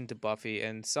into Buffy,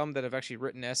 and some that have actually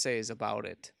written essays about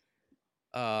it.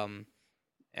 And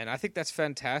I think that's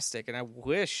fantastic. And I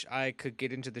wish I could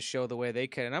get into the show the way they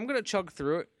can. And I'm gonna chug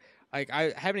through it. Like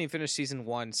I haven't even finished season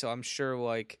 1, so I'm sure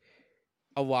like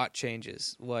a lot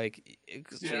changes. Like,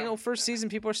 first season,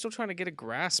 people are still trying to get a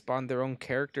grasp on their own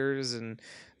characters and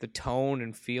the tone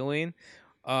and feeling.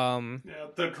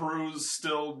 The crew's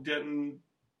still getting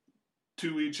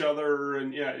to each other,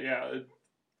 and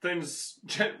things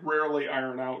rarely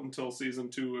iron out until season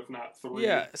 2, if not 3.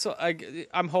 Yeah, so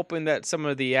I'm hoping that some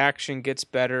of the action gets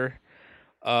better.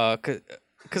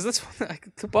 Because that's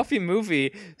the Buffy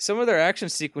movie. Some of their action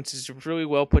sequences are really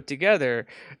well put together.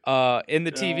 In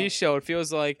the TV show, it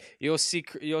feels like you'll see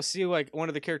like one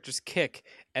of the characters kick,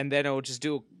 and then it'll just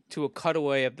do a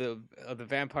cutaway of the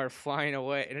vampire flying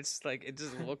away, and it's like it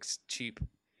just looks cheap.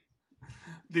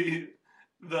 The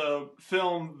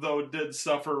film though did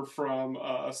suffer from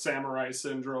samurai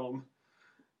syndrome,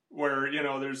 where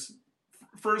there's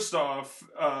first off.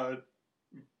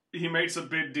 He makes a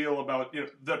big deal about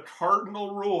the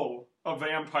cardinal rule of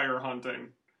vampire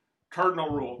hunting. Cardinal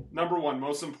rule. Number 1,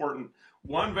 most important.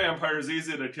 1 vampire is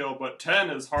easy to kill, but 10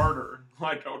 is harder.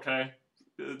 Like, okay.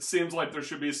 It seems like there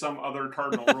should be some other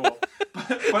cardinal rule.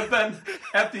 But then,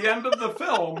 at the end of the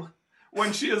film,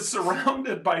 when she is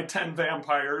surrounded by 10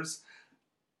 vampires,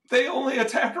 they only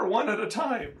attack her 1 at a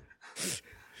time.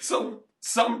 So,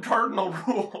 some cardinal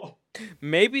rule.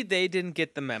 Maybe they didn't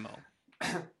get the memo.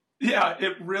 Yeah,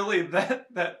 it really that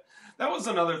was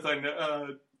another thing.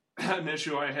 An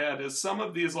issue I had is some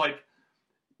of these like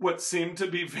what seemed to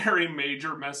be very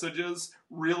major messages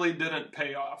really didn't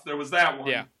pay off. There was that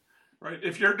one, right?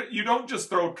 If you don't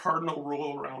just throw cardinal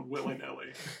rule around willy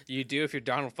nilly. You do if you're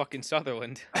Donald fucking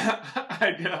Sutherland.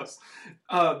 I guess.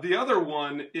 The other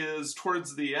one is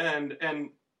towards the end, and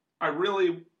I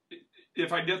really,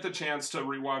 if I get the chance to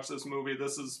rewatch this movie,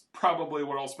 this is probably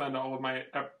what I'll spend all of my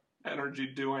energy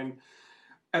doing.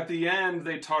 At the end,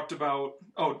 they talked about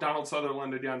Donald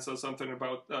Sutherland again says something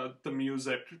about the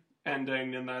music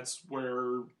ending, and that's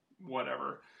where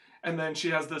whatever. And then she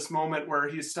has this moment where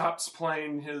he stops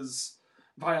playing his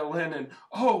violin, and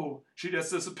she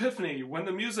gets this epiphany when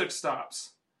the music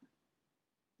stops.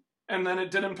 And then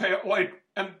it didn't pay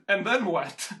and then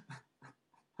what?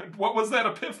 What was that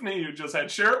epiphany you just had?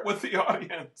 Share it with the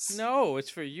audience. No, it's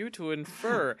for you to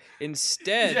infer.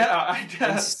 Instead, I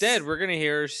guess. Instead, we're going to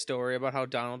hear a story about how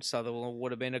Donald Sutherland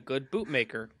would have been a good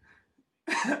bootmaker.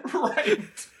 Right.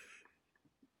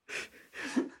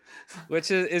 Which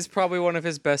is probably one of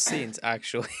his best scenes,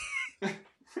 actually.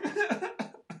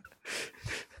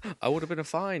 I would have been a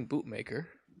fine bootmaker.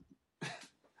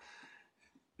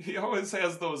 He always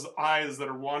has those eyes that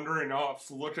are wandering off,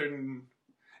 looking...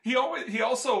 He always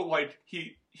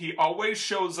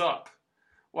shows up,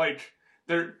 like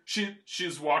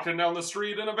she's walking down the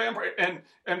street in a vampire,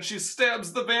 and she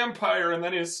stabs the vampire, and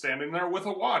then he's standing there with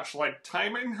a watch, like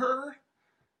timing her,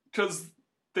 because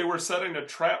they were setting a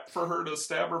trap for her to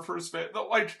stab her first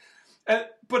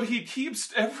but he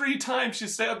keeps every time she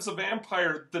stabs a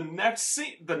vampire, the next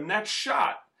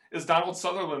shot is Donald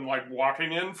Sutherland like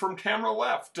walking in from camera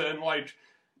left and like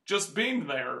just being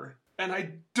there. And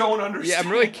I don't understand. Yeah, I'm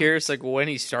really curious, like when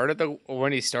he started the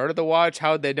watch,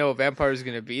 how would they know a vampire is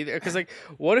going to be there? Because like,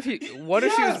 what if he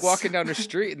was walking down the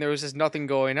street and there was just nothing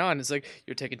going on? It's like,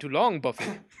 you're taking too long, Buffy.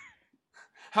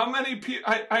 How many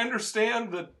people? I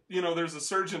understand that there's a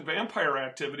surge in vampire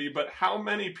activity, but how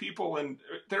many people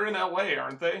they're in LA,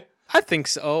 aren't they? I think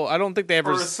so. I don't think they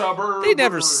ever... Or a suburb? They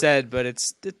never or... said, but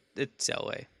it's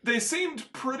L.A. They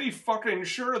seemed pretty fucking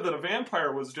sure that a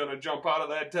vampire was gonna jump out of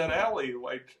that dead alley.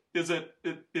 Like, is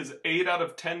 8 out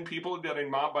of 10 people getting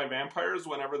mobbed by vampires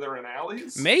whenever they're in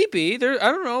alleys? Maybe. I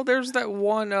don't know. There's that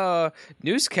one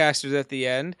newscaster at the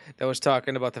end that was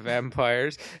talking about the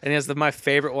vampires, and he has my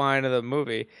favorite line of the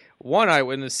movie. One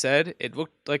eyewitness said it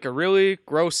looked like a really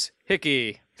gross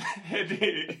hickey.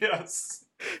 Yes.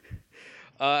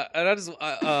 And I just,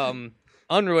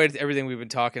 unrelated to everything we've been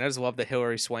talking, I just love that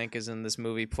Hilary Swank is in this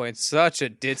movie playing such a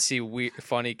ditzy, weird,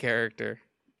 funny character.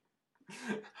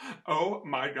 Oh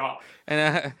my god.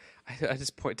 And I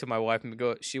just point to my wife and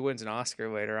go, she wins an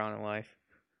Oscar later on in life.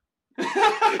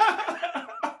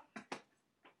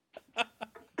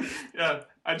 Yeah,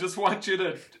 I just want you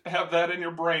to have that in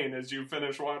your brain as you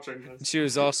finish watching this. She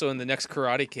was also in the next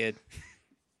Karate Kid.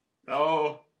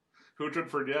 Oh, who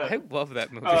could forget? I love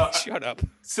that movie. Shut up.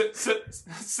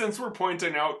 Since we're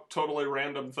pointing out totally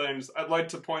random things, I'd like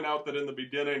to point out that in the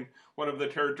beginning, one of the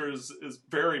characters is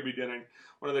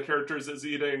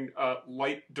eating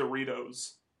light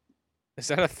Doritos. Is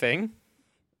that a thing?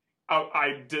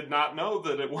 I did not know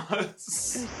that it was.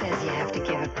 Who says you have to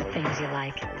give up the things you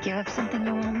like? Give up something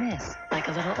you won't miss, like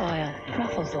a little oil,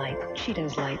 Ruffles Light,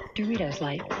 Cheetos Light, Doritos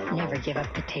Light. Never give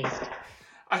up the taste.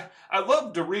 I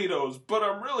love Doritos, but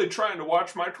I'm really trying to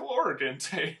watch my caloric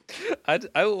intake.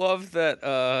 I love that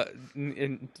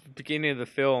in the beginning of the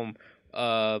film,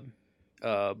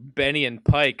 Benny and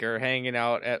Pike are hanging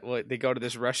out at, they go to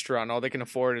this restaurant, and all they can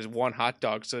afford is one hot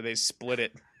dog, so they split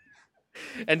it.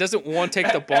 And doesn't one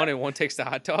take the bun and one takes the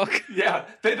hot dog? Yeah,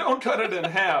 they don't cut it in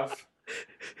half.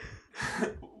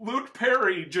 Luke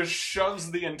Perry just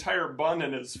shoves the entire bun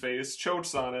in his face,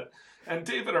 chokes on it, and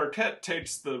David Arquette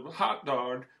takes the hot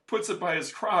dog, puts it by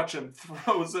his crotch, and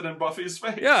throws it in Buffy's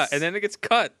face. Yeah, and then it gets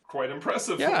cut. Quite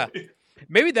impressively. Yeah.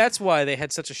 Maybe that's why they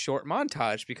had such a short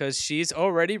montage, because she's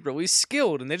already really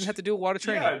skilled, and they didn't have to do a lot of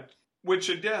training. Yeah, which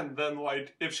again, then,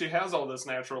 like, if she has all this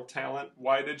natural talent,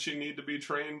 why did she need to be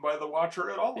trained by the Watcher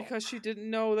at all? Because she didn't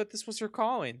know that this was her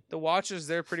calling. The Watcher's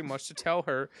there pretty much to tell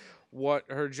her what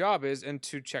her job is and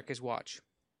to check his watch.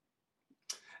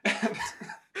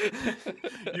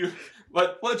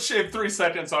 Let's shave 3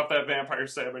 seconds off that vampire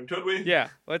stabbing, could we? Yeah,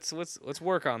 let's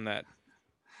work on that.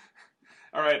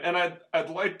 All right, and I'd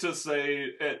like to say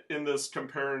in this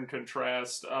compare and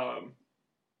contrast,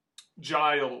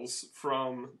 Giles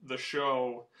from the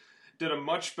show did a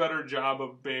much better job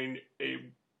of being a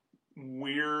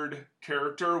weird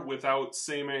character without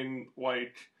seeming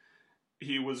like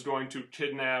he was going to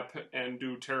kidnap and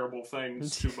do terrible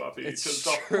things to Buffy. Because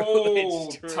the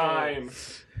whole time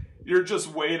you're just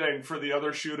waiting for the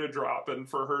other shoe to drop and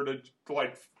for her to,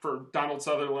 like, for Donald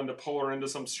Sutherland to pull her into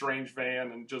some strange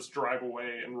van and just drive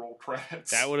away and roll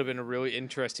credits. That would have been a really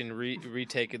interesting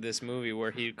retake of this movie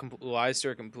where he lies to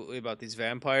her completely about these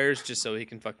vampires just so he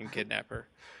can fucking kidnap her.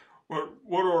 What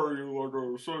are you, like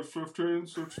a size 15,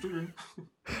 16?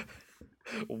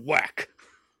 Whack.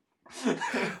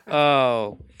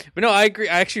 Oh. But no, I agree.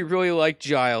 I actually really like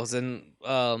Giles, and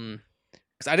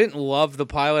because I didn't love the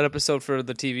pilot episode for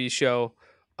the TV show.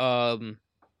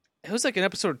 It was like an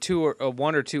episode 2 or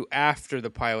 1 or 2 after the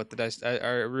pilot that I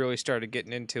really started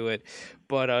getting into it.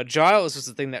 But Giles was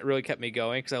the thing that really kept me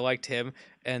going because I liked him,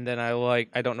 and then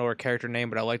I don't know her character name,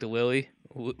 but I liked Lily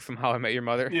from How I Met Your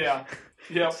Mother. Yeah.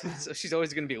 Yep. So she's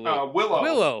always going to be Willow.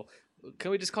 Willow.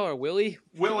 Can we just call her Willie?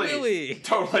 Willie.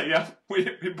 Totally, yeah. We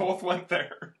both went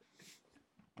there.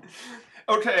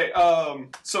 Okay,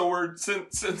 so we're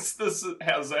since this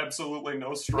has absolutely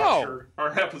no structure,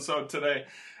 our episode today,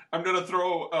 I'm gonna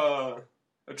throw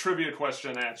a trivia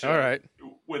question at you. All right.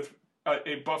 With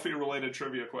a Buffy-related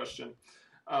trivia question,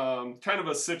 kind of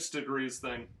a 6 degrees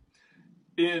thing.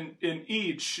 In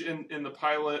the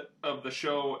pilot of the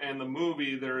show and the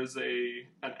movie, there is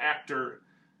an actor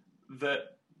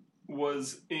that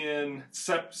was in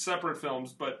separate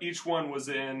films, but each one was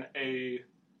in a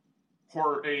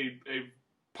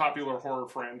popular horror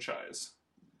franchise.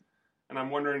 And I'm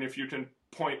wondering if you can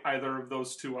point either of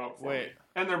those 2 out for me.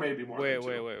 And there may be more. Wait.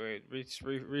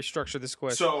 Restructure this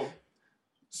question.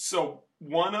 So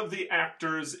one of the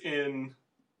actors in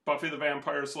Buffy the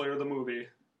Vampire Slayer, the movie,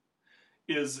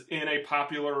 is in a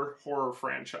popular horror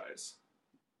franchise.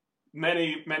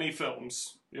 Many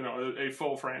films, a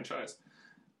full franchise.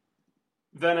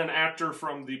 Then an actor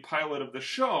from the pilot of the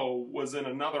show was in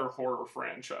another horror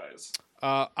franchise.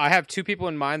 I have 2 people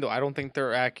in mind, though I don't think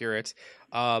they're accurate.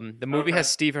 The movie has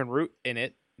Stephen Root in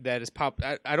it. that is popped.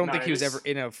 I don't think he was Nice. ever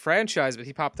in a franchise, but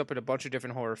he popped up in a bunch of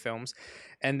different horror films.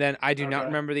 And then I do not Okay.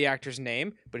 remember the actor's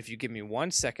name, but if you give me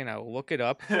 1 second, I will look it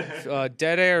up. Dead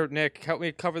air, Nick, help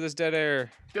me cover this dead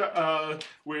air.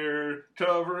 We're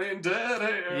covering dead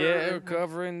air. Yeah, we're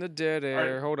covering the dead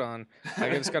air. right. Hold on. I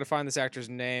just got to find this actor's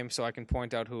name so I can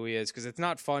point out who he is, because it's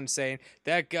not fun saying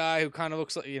that guy who kind of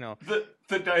looks like,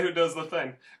 The guy who does the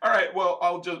thing. All right, well,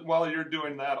 while you're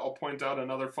doing that, I'll point out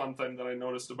another fun thing that I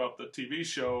noticed about the TV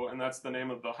show, and that's the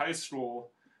name of the high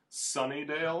school,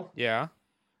 Sunnydale. Yeah.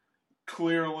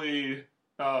 Clearly,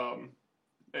 a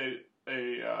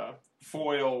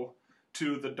foil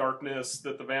to the darkness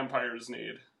that the vampires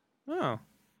need. Oh.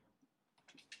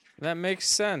 That makes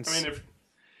sense. I mean, if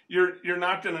you're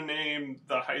not going to name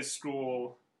the high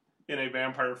school in a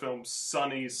vampire film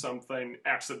Sunny something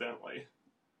accidentally.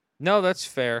 No, that's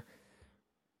fair.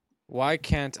 Why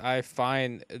can't I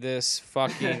find this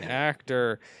fucking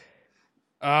actor?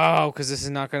 Oh, because this is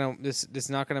not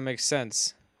gonna make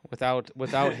sense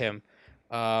without him.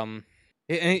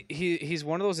 He's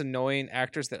one of those annoying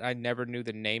actors that I never knew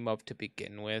the name of to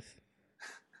begin with.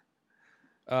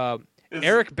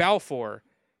 Eric Balfour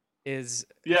is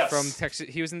from Texas.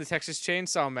 He was in the Texas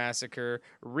Chainsaw Massacre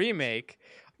remake,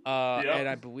 and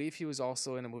I believe he was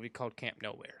also in a movie called Camp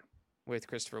Nowhere with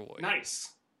Christopher Lloyd.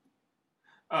 Nice.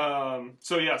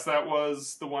 So yes, that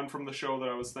was the one from the show that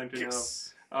I was thinking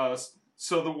of.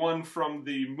 So the one from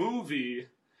the movie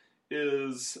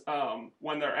is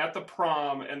when they're at the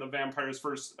prom and the vampires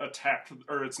first attack,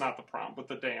 or it's not the prom, but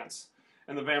the dance.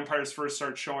 And the vampires first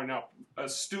start showing up. A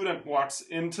student walks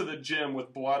into the gym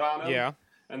with blood on him. Yeah.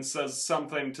 And says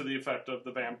something to the effect of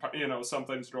the vampire,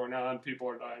 something's going on, people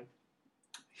are dying.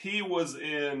 He was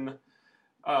in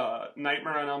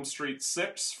Nightmare on Elm Street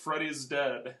 6, Freddy's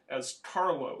Dead, as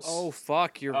Carlos. Oh,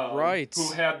 fuck, you're right.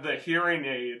 Who had the hearing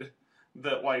aid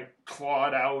that,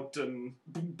 clawed out and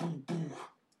boom, boom, boom.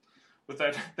 With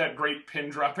that great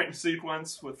pin-dropping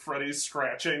sequence with Freddy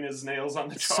scratching his nails on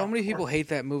the chalkboard. So many people hate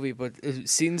that movie, but it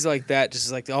seems like that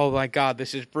just like, oh my god,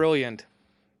 this is brilliant.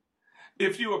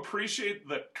 If you appreciate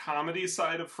the comedy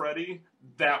side of Freddy,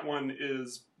 that one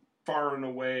is far and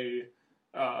away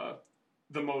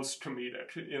the most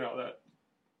comedic.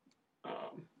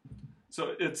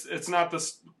 So it's not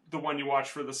the one you watch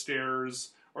for the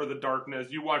scares or the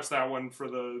darkness. You watch that one for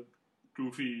the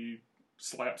goofy,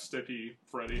 slapsticky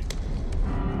Freddy.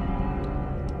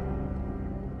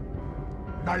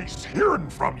 Nice hearing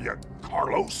from you,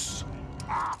 Carlos.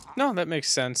 No, that makes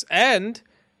sense. And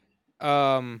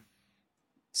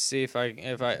see if I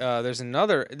there's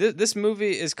another. This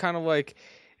movie is kind of like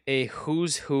a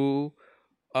who's who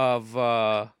of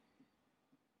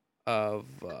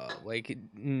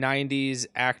 90s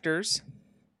actors.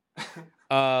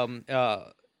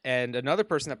 And another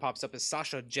person that pops up is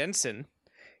Sasha Jensen.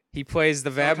 He plays the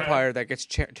vampire that gets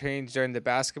changed during the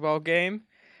basketball game,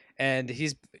 and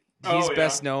he's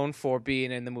best known for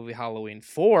being in the movie Halloween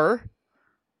 4,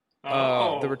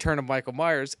 The Return of Michael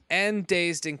Myers, and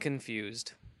Dazed and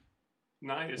Confused.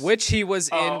 Nice. Which he was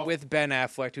in with Ben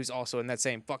Affleck, who's also in that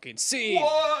same fucking scene.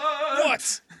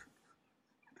 What?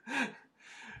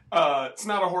 It's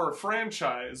not a horror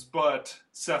franchise, but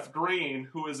Seth Green,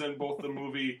 who is in both the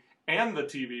movie and the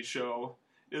TV show,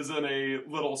 is in a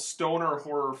little stoner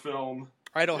horror film.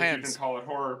 Idle if Hands. You can call it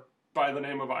horror by the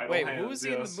name of Idle Hands. Wait, who was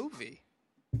he in the movie?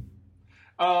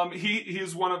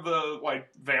 He's one of the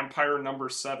vampire number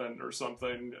 7 or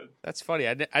something. That's funny.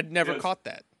 I'd never caught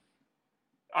that.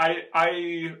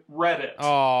 I read it.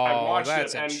 Oh, I watched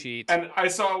that's it, a cheat. And I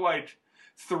saw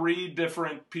 3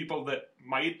 different people that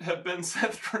might have been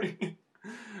Seth Green.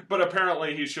 But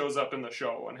apparently he shows up in the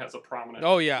show and has a prominent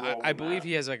Oh yeah, role I in believe that.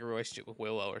 he has a relationship with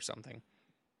Willow or something.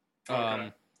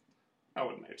 Okay. That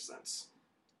would make sense.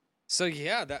 So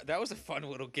yeah, that was a fun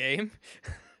little game.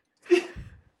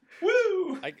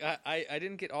 Woo! I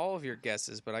didn't get all of your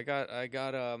guesses, but I got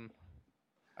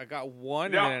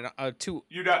one Yeah. and 2.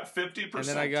 You got 50%. And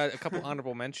then I got a couple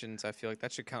honorable mentions. I feel like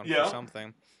that should count Yeah. for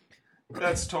something.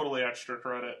 That's totally extra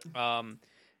credit.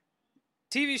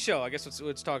 TV show. I guess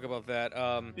let's talk about that.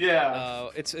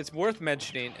 It's worth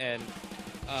mentioning, and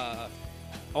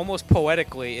almost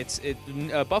poetically,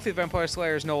 Buffy the Vampire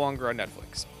Slayer is no longer on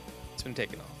Netflix. It's been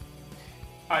taken off.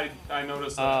 I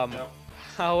noticed that. Yeah.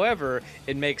 However,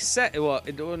 it makes sense. Well,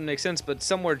 it wouldn't make sense, but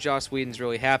somewhere Joss Whedon's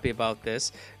really happy about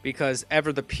this because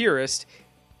ever the purist,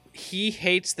 he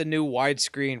hates the new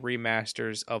widescreen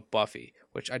remasters of Buffy,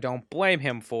 which I don't blame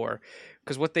him for,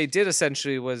 because what they did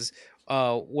essentially was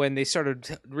when they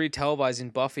started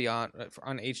re-televising Buffy on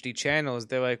HD channels,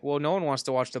 they're like, well, no one wants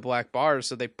to watch the black bars,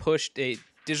 so they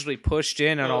digitally pushed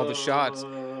in on all the shots.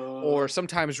 or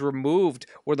sometimes removed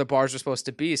where the bars are supposed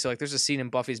to be. So like there's a scene in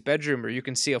Buffy's bedroom where you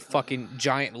can see a fucking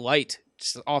giant light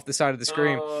just off the side of the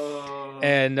screen.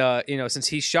 And, since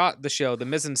he shot the show, the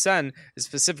mise-en-scène is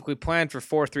specifically planned for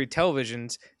 4:3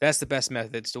 televisions. That's the best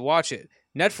methods to watch it.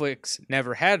 Netflix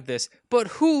never had this, but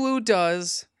Hulu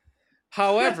does.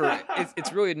 However,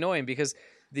 it's really annoying because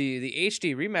the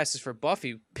HD remasters for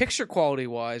Buffy, picture quality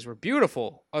wise, were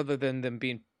beautiful, other than them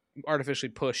being artificially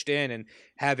pushed in and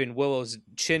having Willow's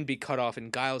chin be cut off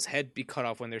and Giles' head be cut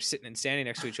off when they're sitting and standing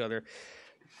next to each other.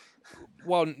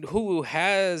 While Hulu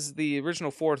has the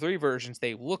original 4:3 versions,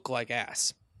 they look like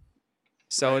ass.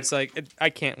 So it's like, I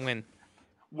can't win.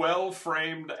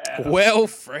 Well-framed ass.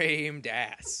 Well-framed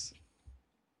ass.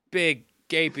 Big,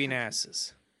 gaping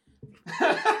asses.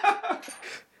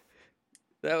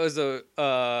 That was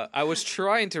I was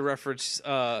trying to reference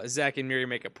Zack and Miri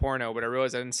Make a Porno, but I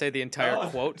realized I didn't say the entire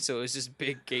quote, so it was just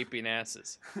big, gaping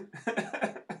asses.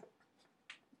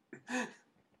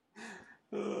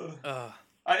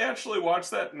 I actually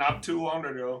watched that not too long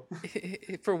ago.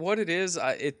 For what it is,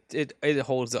 it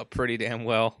holds up pretty damn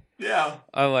well. Yeah.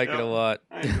 I like it a lot.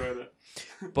 I enjoyed it.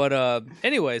 But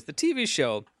anyways, the TV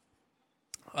show,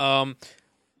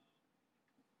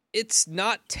 it's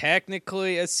not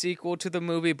technically a sequel to the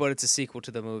movie, but it's a sequel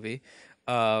to the movie.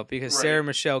 Because Sarah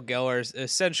Michelle Gellar is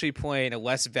essentially playing a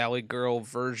West Valley Girl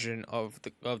version of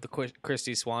the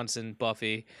Christy Swanson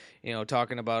Buffy,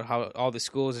 talking about how all the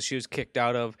schools that she was kicked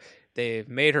out of, they've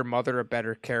made her mother a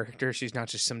better character. She's not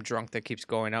just some drunk that keeps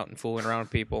going out and fooling around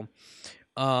with people.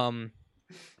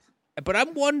 But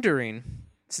I'm wondering,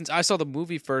 since I saw the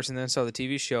movie first and then saw the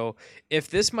TV show, if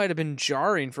this might have been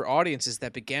jarring for audiences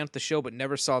that began with the show but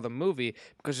never saw the movie,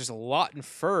 because there's a lot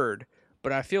inferred.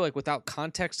 But I feel like without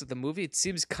context of the movie, it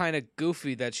seems kind of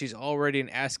goofy that she's already an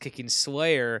ass-kicking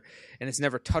slayer and it's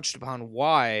never touched upon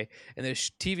why. And the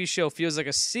TV show feels like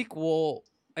a sequel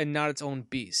and not its own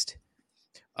beast.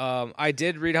 I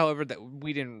did read, however, that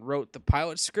Whedon wrote the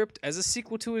pilot script as a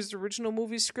sequel to his original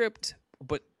movie script,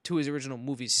 but to his original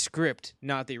movie script,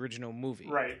 not the original movie.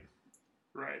 Right.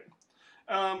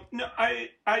 No, I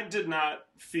did not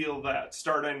feel that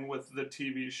starting with the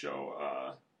TV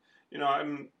show.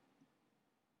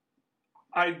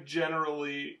 I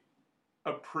generally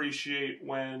appreciate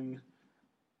when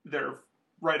they're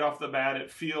right off the bat,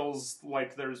 it feels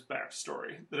like there's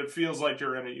backstory, that it feels like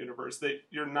you're in a universe, that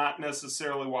you're not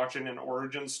necessarily watching an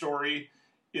origin story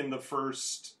in the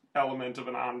first element of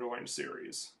an ongoing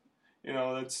series.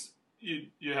 That's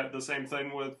you had the same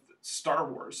thing with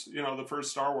Star Wars. The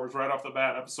first Star Wars right off the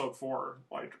bat, episode 4.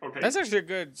 Like, okay, that's actually a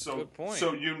good point.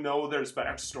 So there's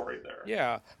backstory there.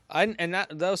 Yeah,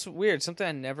 that was weird. Something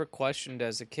I never questioned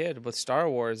as a kid with Star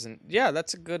Wars, and yeah,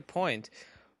 that's a good point.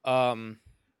 And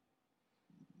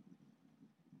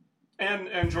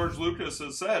George Lucas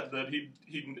has said that he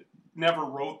never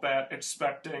wrote that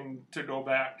expecting to go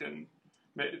back, and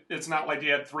it's not like he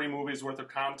had 3 movies worth of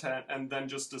content and then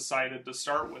just decided to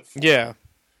start with 4. Yeah.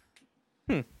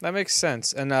 That makes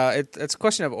sense. And it's a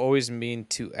question I've always mean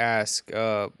to ask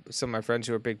some of my friends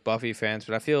who are big Buffy fans,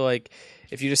 but I feel like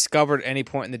if you discovered any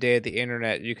point in the day of the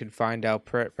internet, you can find out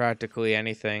practically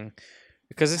anything.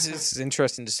 Because it's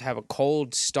interesting just to have a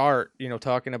cold start,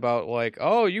 talking about like,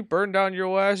 oh, you burned down your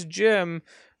last gym,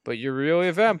 but you're really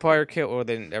a vampire killer. Well,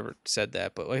 they never said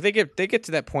that, but like they get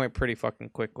to that point pretty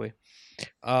fucking quickly.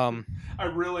 I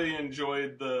really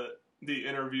enjoyed the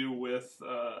interview with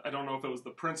I don't know if it was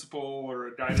the principal or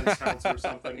a guidance counselor or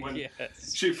something, when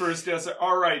she first gets it,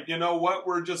 all right, you know what,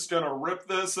 we're just gonna rip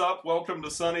this up, welcome to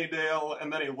Sunnydale,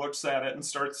 and then he looks at it and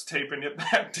starts taping it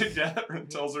back together and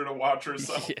tells her to watch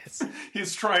herself.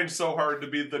 He's trying so hard to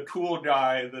be the cool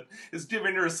guy that is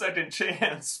giving her a second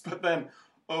chance, but then,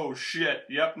 oh shit,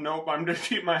 yep, nope, I'm gonna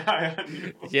keep my eye on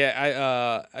you.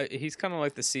 Yeah, he's kind of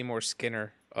like the Seymour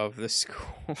Skinner of the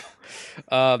school.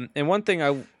 And one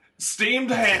thing Steamed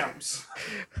hams.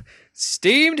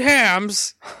 Steamed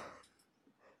hams.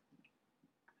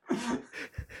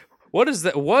 What is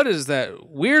that? What is that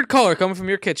weird color coming from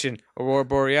your kitchen? Aurora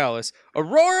Borealis.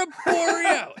 Aurora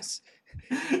Borealis.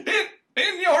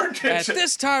 in your kitchen. At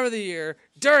this time of the year,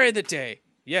 during the day.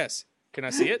 Yes. Can I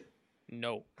see it?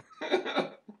 No.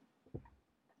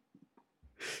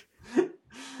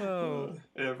 Oh.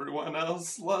 Everyone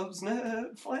else loves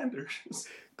Ned Flanders.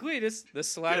 Cletus, the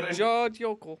slack-jawed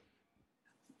yokel.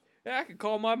 I can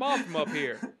call my mom from up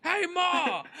here. Hey,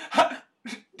 Ma!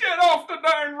 Get off the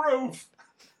darn roof!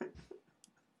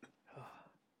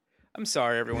 I'm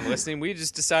sorry, everyone listening. We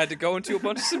just decided to go into a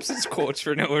bunch of Simpsons quotes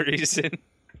for no reason.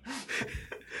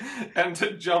 and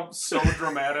to jump so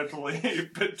dramatically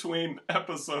between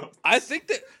episodes. I think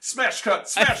that smash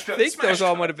cut. I think those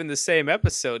all might have been the same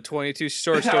episode. 22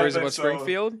 short stories about so.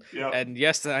 Springfield. Yep. And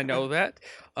yes, I know that.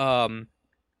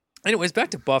 Anyways,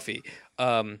 back to Buffy.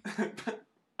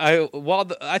 I love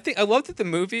that the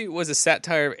movie was a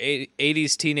satire of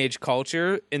 80s teenage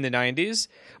culture in the 90s,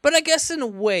 but I guess in a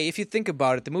way, if you think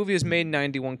about it, the movie was made in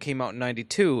 91, came out in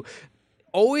 92.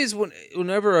 Always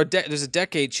whenever there's a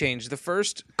decade change, the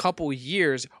first couple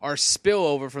years are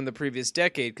spillover from the previous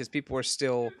decade because people are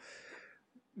still...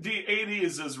 The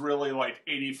 80s is really like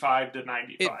 85 to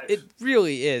 95. It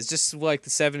really is, just like the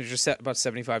 70s are set about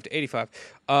 75 to 85.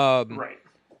 Right.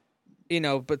 You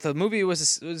know, but the movie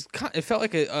it felt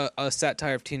like a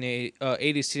satire of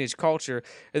 80s teenage culture,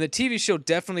 and the TV show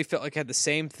definitely felt like it had the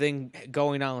same thing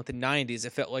going on with the 90s. It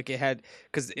felt like it had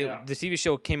because the TV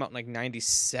show came out in like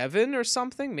 97 or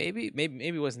something, maybe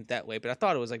it wasn't that late, but I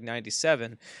thought it was like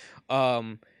 97.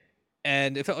 And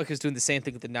it felt like it was doing the same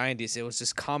thing with the 90s. It was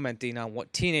just commenting on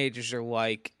what teenagers are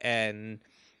like, and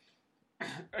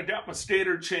I got my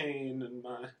skater chain and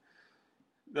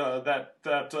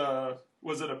that.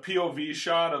 Was it a POV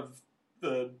shot of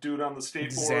the dude on the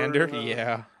skateboard? Xander,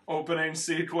 yeah. Opening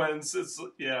sequence. It's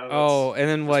and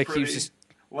then like he was just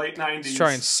late 90s. He's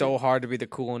trying so hard to be the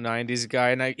cool 90s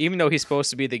guy, and even though he's supposed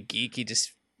to be the geek, he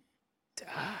just.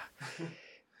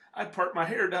 I'd part my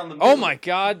hair down the middle. Oh my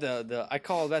god, I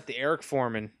call that the Eric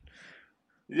Foreman.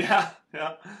 Yeah.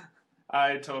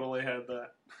 I totally had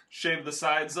that. Shave the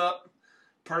sides up.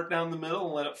 Part down the middle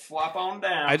and let it flop on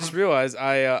down. I just realized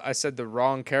I said the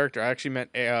wrong character. I actually meant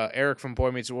Eric from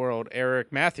Boy Meets World,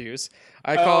 Eric Matthews.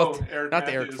 I called Eric not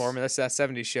Matthews. the Eric Foreman. That's that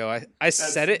 70s show. I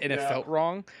said it and it felt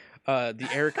wrong. The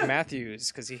Eric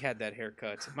Matthews because he had that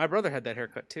haircut. My brother had that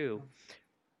haircut too.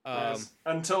 Nice.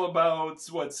 Until about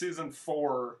season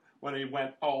 4 when he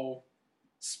went all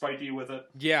spiky with it.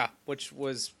 Yeah, which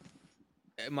was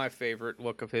my favorite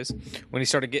look of his when he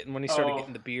started getting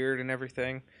the beard and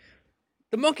everything.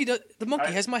 The monkey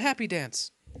has my happy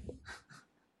dance.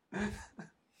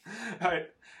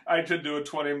 I could do a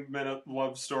 20-minute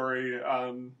love story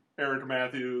on Eric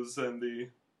Matthews and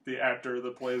the actor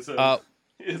that plays him.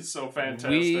 It's so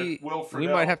fantastic. Will Friedle. We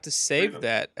might have to save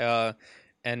that,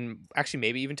 and actually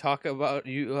maybe even talk about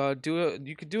you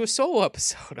could do a solo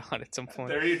episode on it at some point.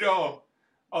 There you go,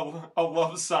 a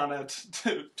love sonnet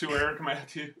to Eric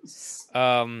Matthews.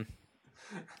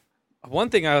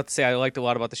 One thing I would say I liked a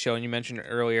lot about the show, and you mentioned it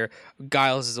earlier,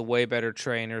 Giles is a way better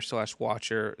trainer /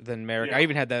 watcher than Merrick. Yeah. I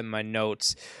even had that in my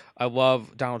notes. I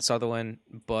love Donald Sutherland,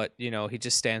 but he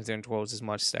just stands there and twirls his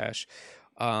mustache.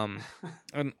 And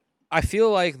I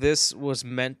feel like this was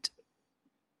meant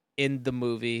in the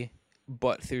movie,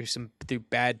 but through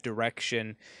bad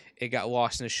direction, it got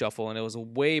lost in the shuffle, and it was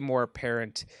way more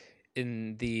apparent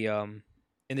in the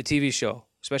TV show,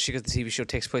 especially because the TV show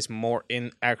takes place more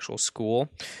in actual school.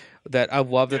 That I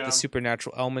love that the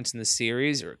supernatural elements in the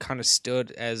series are kind of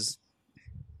stood as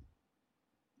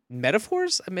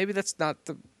metaphors. Maybe that's not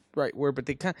the right word, but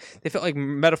they felt like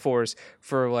metaphors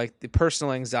for like the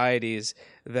personal anxieties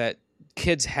that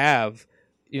kids have,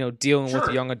 dealing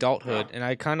with young adulthood. Yeah. And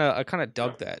I kind of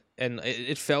dug that, and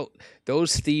it felt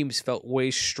those themes felt way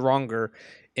stronger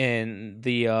in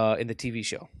the TV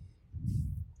show.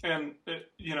 And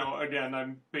again,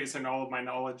 I'm basing all of my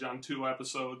knowledge on 2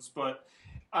 episodes, but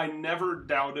I never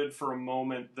doubted for a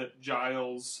moment that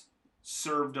Giles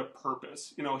served a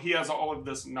purpose. He has all of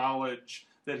this knowledge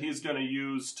that he's going to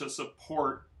use to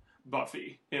support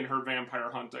Buffy in her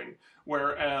vampire hunting.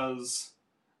 Whereas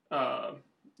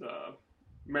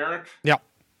Merrick? Yeah.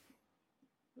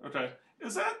 Okay.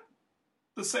 Is that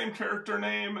the same character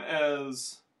name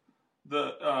as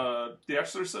the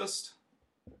Exorcist?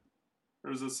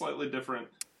 Or is it slightly different?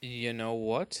 You know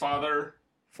what? Father,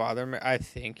 I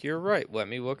think you're right. Let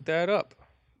me look that up.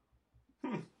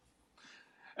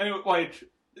 Anyway, like,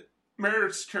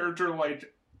 Merrick's character,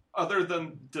 like, other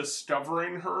than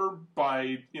discovering her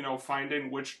by, finding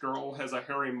which girl has a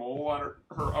hairy mole on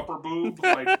her upper boob,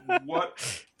 like, what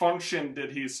function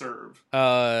did he serve?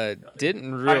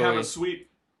 Didn't really. I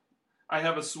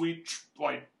have a sweet,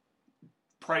 like,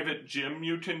 private gym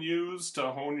you can use to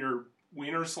hone your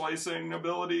wiener slicing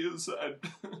abilities.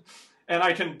 And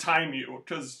I can time you,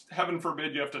 because heaven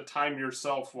forbid you have to time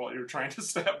yourself while you're trying to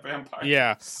stab vampires.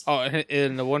 Yeah. Oh,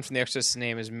 and the one from The Exorcist's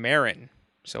name is Marin,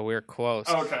 so we're close.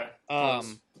 Okay.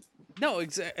 No,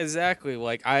 exactly.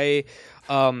 Like I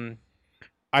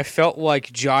felt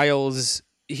like Giles.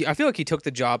 I feel like he took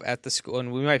the job at the school,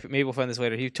 and maybe we'll find this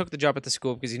later. He took the job at the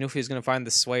school because he knew if he was going to find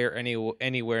the Slayer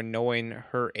anywhere, knowing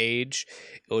her age,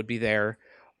 it would be there.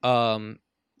 And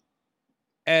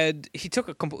And he took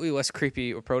a completely less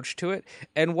creepy approach to it.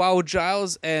 And while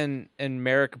Giles and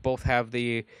Merrick both have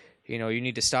the, you know, you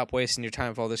need to stop wasting your time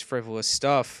with all this frivolous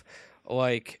stuff,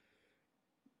 like,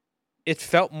 it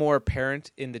felt more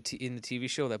apparent in the TV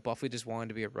show that Buffy just wanted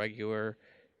to be a regular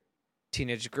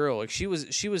teenage girl. Like, she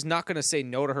was not going to say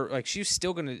no to her. Like, she was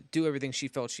still going to do everything she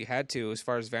felt she had to as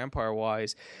far as vampire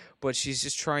wise, but she's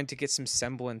just trying to get some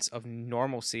semblance of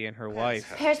normalcy in her life.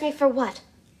 Prepares me for what?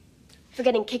 For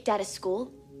getting kicked out of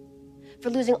school? For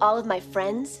losing all of my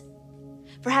friends?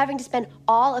 For having to spend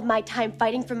all of my time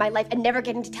fighting for my life and never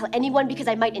getting to tell anyone because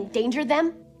I might endanger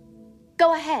them?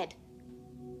 Go ahead.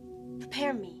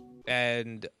 Prepare me.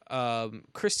 And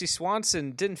Christy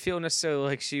Swanson didn't feel necessarily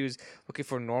like she was looking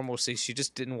for normalcy. She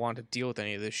just didn't want to deal with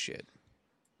any of this shit.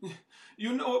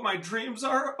 You know what my dreams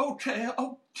are? Okay,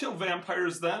 I'll kill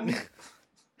vampires then.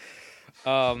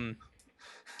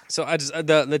 So I just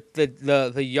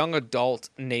the young adult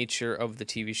nature of the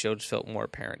TV show just felt more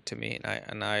apparent to me,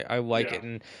 and I like it,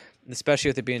 and especially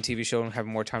with it being a TV show and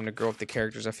having more time to grow up the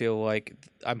characters, I feel like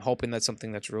I'm hoping that's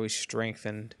something that's really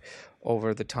strengthened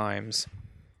over the times.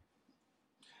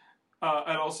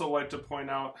 I'd also like to point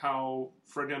out how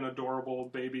friggin' adorable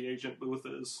baby Agent Booth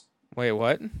is. Wait,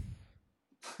 what?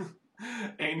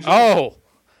 Angel. Oh,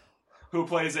 who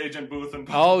plays Agent Booth in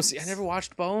Bones? Oh, see, I never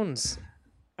watched Bones.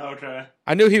 Okay.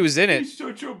 I knew he was in it. He's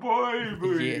such a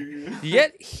baby. Yeah.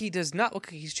 Yet he does not look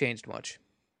like he's changed much.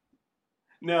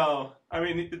 No, I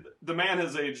mean, the man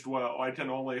has aged well. I can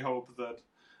only hope that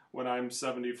when I'm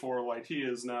 74 like he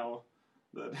is now,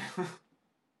 that...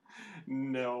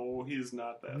 No, he's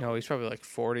not that. No, he's probably like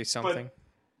 40-something.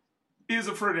 But he's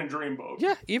a friggin' dreamboat.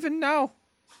 Yeah, even now.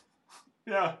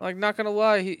 Yeah. Like, not gonna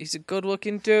lie, he's a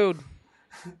good-looking dude.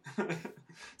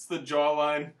 It's the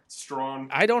jawline, strong.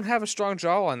 I don't have a strong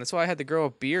jawline. That's why I had to grow a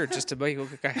beard, just to make it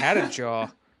look like I had a jaw.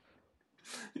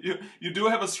 You do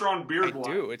have a strong beard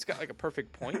line. I do. It's got like a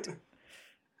perfect point.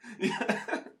 Yeah.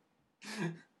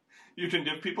 You can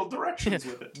give people directions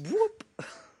with it. Whoop.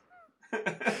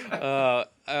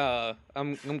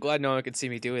 I'm glad no one could see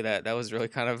me doing that. That was really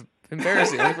kind of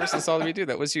embarrassing. The only person who saw me do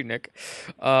that was you, Nick.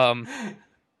 But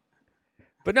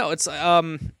no, it's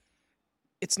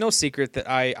no secret that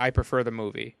I prefer the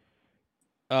movie.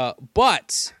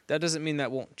 But that doesn't mean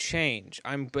that won't change.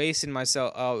 I'm basing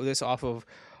myself this off of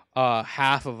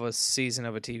half of a season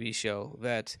of a TV show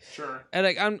that, sure. And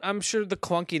like I'm sure the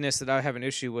clunkiness that I have an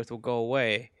issue with will go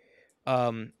away.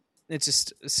 It's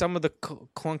just some of the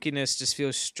clunkiness just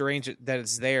feels strange that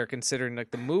it's there, considering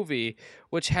like the movie,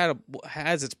 which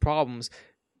has its problems,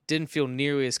 didn't feel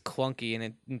nearly as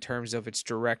clunky in terms of its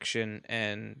direction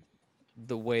and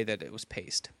the way that it was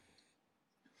paced.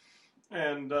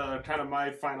 And kind of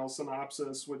my final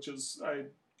synopsis, which is I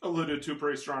alluded to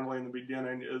pretty strongly in the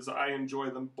beginning, is I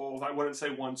enjoy them both. I wouldn't say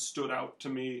one stood out to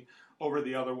me over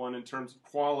the other one in terms of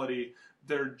quality.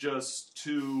 They're just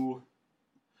two...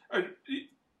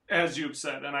 As you've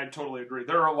said, and I totally agree,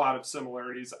 there are a lot of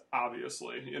similarities,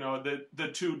 obviously. You know, the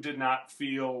two did not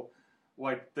feel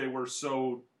like they were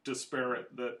so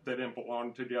disparate that they didn't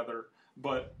belong together.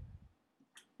 But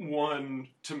one,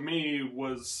 to me,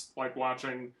 was like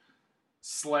watching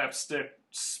slapstick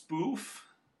spoof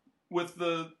with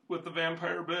the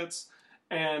vampire bits,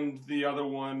 and the other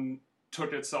one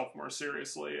took itself more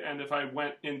seriously. And if I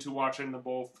went into watching them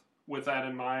both with that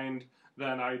in mind,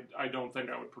 then I don't think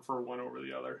I would prefer one over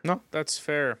the other. No, that's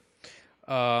fair.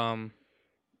 I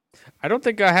don't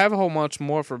think I have a whole much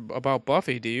more about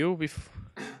Buffy. Do you?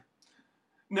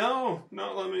 No.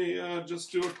 Let me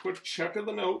just do a quick check of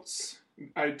the notes.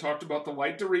 I talked about the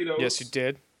light Doritos. Yes, you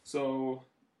did. So,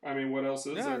 I mean, what else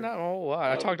is there? Not a whole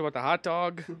lot. I talked about the hot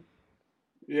dog.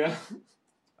 Yeah.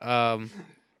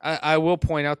 I will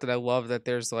point out that I love that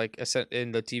there's like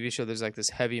in the TV show there's like this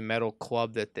heavy metal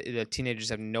club that the teenagers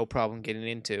have no problem getting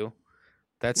into.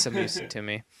 That's amusing to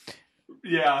me.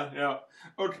 Yeah.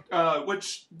 Okay,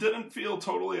 which didn't feel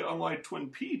totally unlike Twin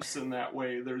Peaks in that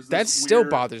way. There's this still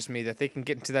bothers me that they can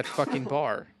get into that fucking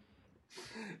bar.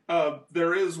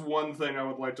 There is one thing I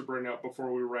would like to bring up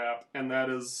before we wrap, and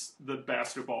that is the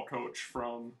basketball coach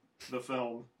from the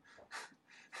film.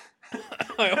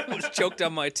 I almost choked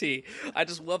on my tea. I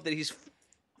just love that he's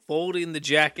folding the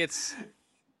jackets.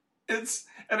 It's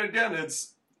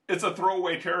a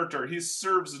throwaway character. He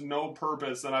serves no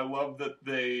purpose, and I love that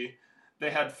they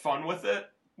had fun with it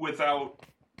without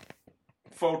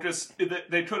focus.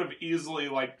 They could have easily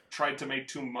like tried to make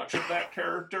too much of that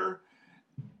character,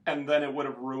 and then it would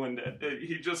have ruined it.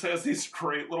 He just has these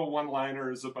great little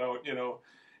one-liners about, you know,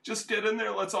 just get in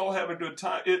there, let's all have a good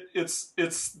time. It's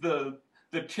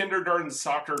the kindergarten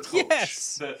soccer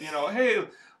coach that, you know, hey,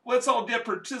 let's all get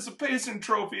participation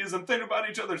trophies and think about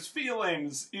each other's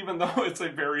feelings, even though it's a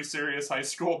very serious high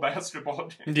school basketball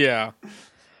game. Yeah.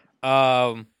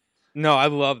 No, I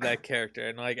love that character,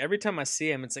 and like every time I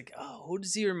see him, it's like, oh, who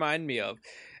does he remind me of?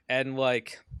 And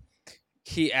like,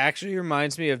 he actually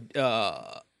reminds me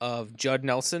of Judd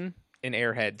Nelson in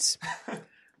Airheads.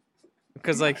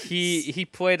 Because like he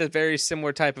played a very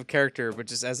similar type of character, but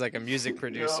just as like a music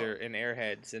producer in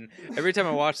Airheads. And every time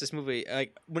I watch this movie,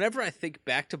 like whenever I think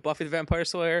back to Buffy the Vampire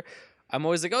Slayer, I'm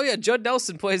always like, oh yeah, Judd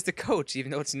Nelson plays the coach,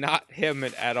 even though it's not him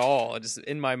at all. Just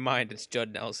in my mind, it's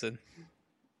Judd Nelson.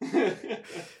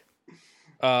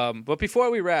 But before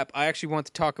we wrap, I actually want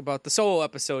to talk about the solo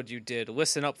episode you did,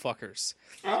 Listen Up Fuckers.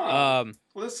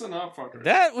 Listen Up Fuckers.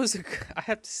 That was, I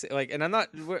have to say, like, and I'm not,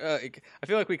 I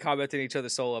feel like we comment on each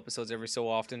other's solo episodes every so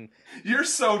often. You're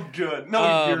so good.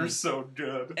 No, you're so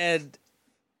good. And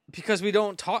because we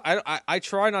don't talk, I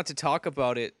try not to talk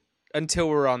about it until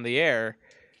we're on the air,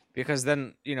 because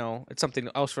then, you know, it's something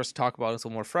else for us to talk about. It's a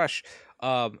little more fresh.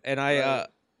 And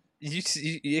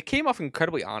you came off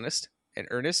incredibly honest and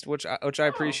earnest, which I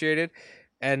appreciated,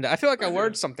 and I feel like I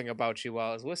learned something about you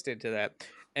while I was listening to that.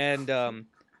 And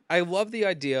I love the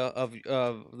idea of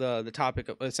the topic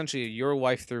of essentially your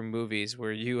life through movies,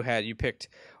 where you picked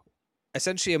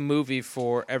essentially a movie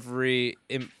for every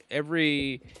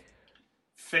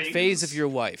phase of your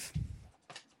life.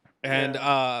 And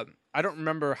I don't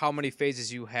remember how many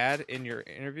phases you had in your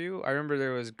interview. I remember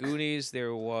there was Goonies,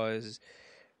 there was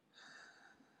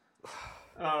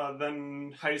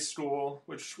then high school,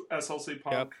 which SLC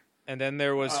Punk. Yep. And then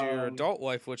there was your adult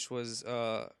life, which was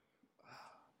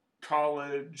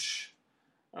college.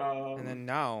 And then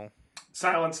now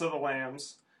Silence of the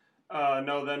Lambs.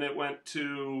 No, then it went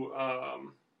to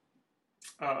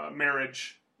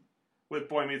marriage with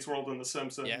Boy Meets World and The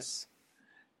Simpsons. Yes.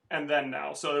 And then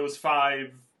now. So it was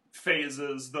 5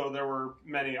 phases, though there were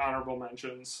many honorable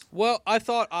mentions. Well, I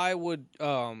thought I would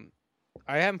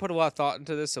I haven't put a lot of thought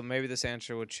into this, so maybe this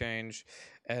answer would change.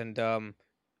 And I'm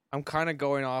kind of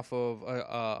going off of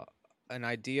an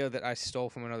idea that I stole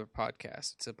from another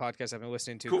podcast. It's a podcast I've been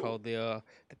listening to called the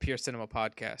Pure Cinema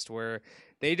Podcast, where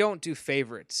they don't do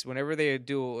favorites. Whenever they're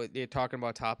talking about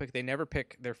a topic, they never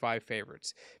pick their 5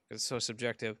 favorites because it's so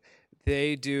subjective.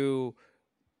 They do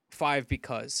 5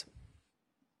 because.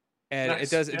 And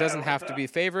nice. It doesn't have to be a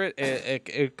favorite.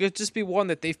 It could just be one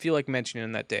that they feel like mentioning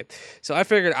in that day. So I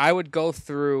figured I would go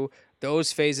through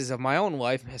those phases of my own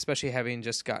life, especially having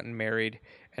just gotten married,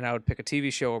 and I would pick a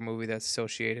TV show or movie that's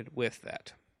associated with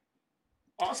that.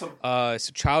 Awesome. So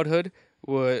childhood,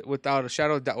 without a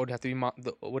shadow of doubt, would have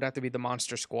to be the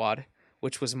Monster Squad,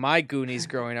 which was my Goonies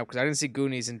growing up, because I didn't see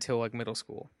Goonies until like middle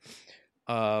school.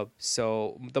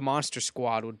 So the Monster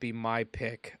Squad would be my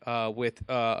pick, with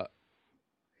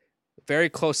very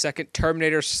close second,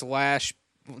 Terminator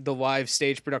 / the live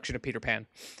stage production of Peter Pan.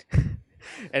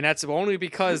 And that's only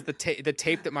because the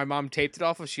tape that my mom taped it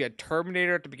off of, she had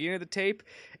Terminator at the beginning of the tape,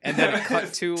 and then it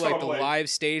cut to like the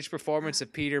live stage performance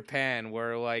of Peter Pan,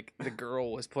 where like the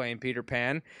girl was playing Peter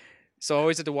Pan. So I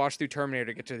always had to watch through Terminator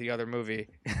to get to the other movie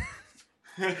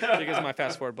because my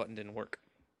fast forward button didn't work.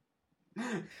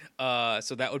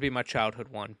 So that would be my childhood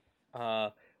one.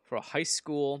 For a high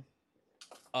school,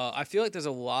 I feel like there's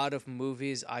a lot of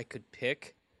movies I could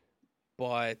pick,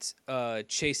 but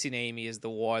Chasing Amy is the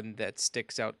one that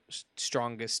sticks out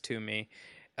strongest to me.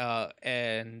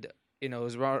 And you know, it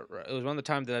was around the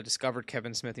time that I discovered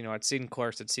Kevin Smith. You know, I'd seen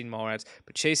Clerks, I'd seen Mallrats,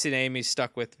 but Chasing Amy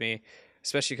stuck with me,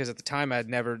 especially because at the time I had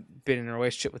never been in a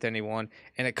relationship with anyone,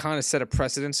 and it kind of set a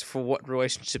precedence for what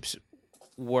relationships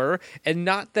were. And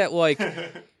not that like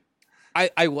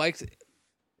I liked.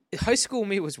 High school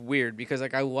me was weird because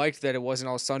like I liked that it wasn't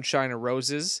all sunshine and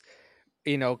roses,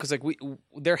 you know, because like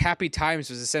their happy times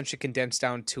was essentially condensed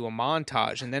down to a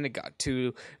montage, and then it got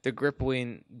to the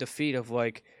crippling defeat of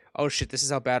like, oh shit, this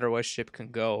is how bad a relationship can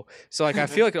go. So like I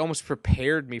feel like it almost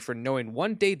prepared me for knowing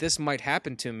one day this might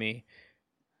happen to me,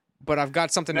 but I've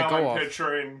got something to go off.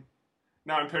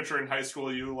 Now I'm picturing high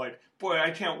school you like, boy, I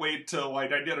can't wait till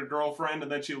like I get a girlfriend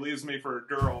and then she leaves me for a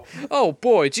girl. Oh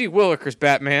boy, gee willikers,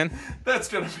 Batman. That's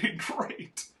gonna be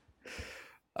great.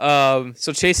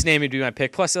 So Chasing Amy would be my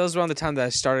pick. Plus, that was around the time that I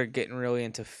started getting really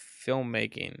into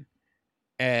filmmaking,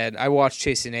 and I watched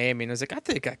Chasing Amy, and I was like, I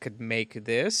think I could make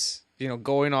this. You know,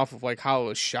 going off of like how it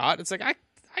was shot, it's like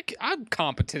I'm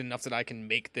competent enough that I can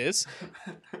make this.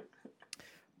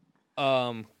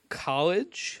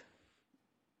 College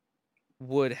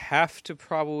would have to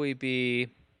probably be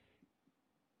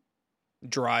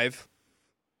Drive.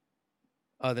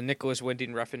 the Nicholas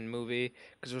Winding Refn movie,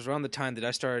 because it was around the time that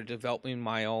I started developing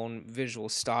my own visual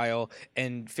style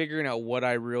and figuring out what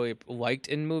I really liked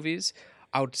in movies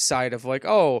outside of like,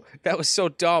 oh, that was so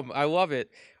dumb, I love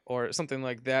it, or something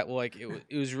like that. Like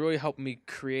it was really helping me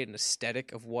create an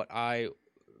aesthetic of what I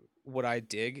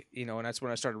dig, you know, and that's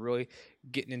when I started really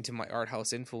getting into my art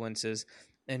house influences.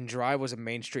 And Drive was a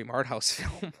mainstream art house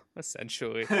film,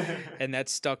 essentially, and that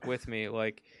stuck with me.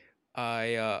 Like,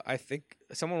 I think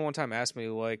someone one time asked me,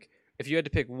 like, if you had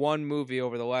to pick one movie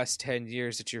over the last 10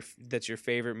 years that's your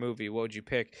favorite movie, what would you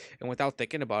pick? And without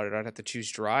thinking about it, I'd have to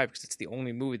choose Drive, because it's the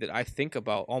only movie that I think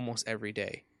about almost every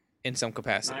day in some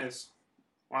capacity. Nice.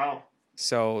 Wow.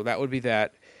 So that would be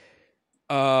that.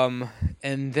 And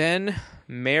then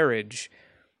Marriage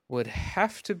would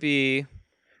have to be,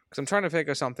 because I'm trying to think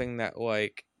of something that,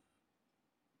 like,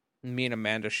 me and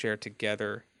Amanda share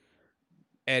together.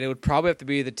 And it would probably have to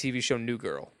be the TV show New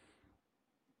Girl.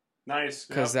 Nice.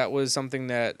 Because that was something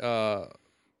that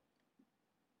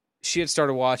she had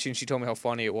started watching. She told me how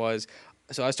funny it was.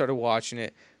 So I started watching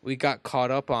it. We got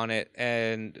caught up on it.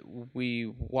 And we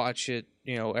watch it,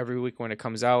 you know, every week when it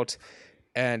comes out.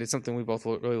 And it's something we both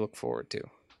really look forward to.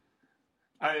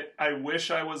 I wish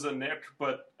I was a Nick,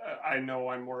 but I know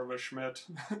I'm more of a Schmidt.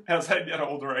 As I get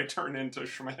older, I turn into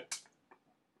Schmidt.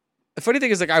 The funny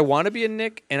thing is, like, I want to be a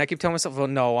Nick, and I keep telling myself, well,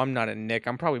 no, I'm not a Nick.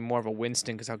 I'm probably more of a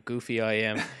Winston because how goofy I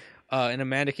am. And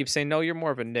Amanda keeps saying, no, you're more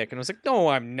of a Nick. And I was like, no,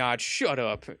 I'm not. Shut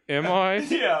up. Am I?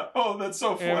 Yeah. Oh, that's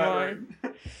so flattering.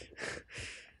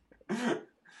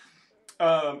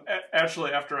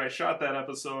 Actually, after I shot that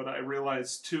episode, I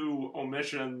realized 2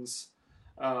 omissions.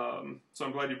 So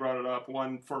I'm glad you brought it up.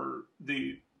 One for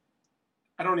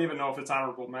I don't even know if it's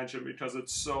honorable mention because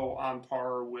it's so on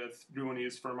par with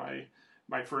Goonies for my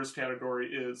first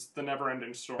category is The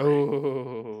Neverending Story.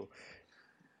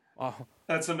 Oh.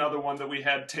 That's another one that we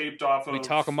had taped off of. We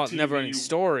talk about TV Neverending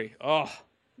Story. Oh.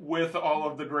 With all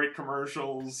of the great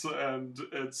commercials, and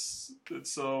it's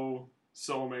so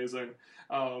amazing.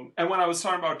 And when I was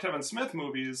talking about Kevin Smith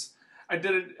movies,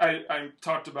 I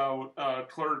talked about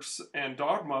Clerks and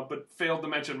Dogma, but failed to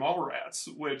mention Mallrats,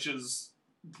 which is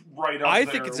right up there. I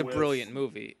think it's a brilliant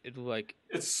movie.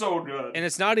 It's so good, and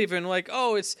it's not even like,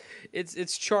 oh, it's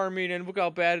charming and look how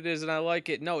bad it is and I like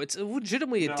it. No, it's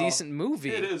legitimately a decent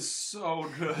movie. It is so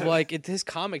good. Like his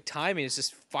comic timing is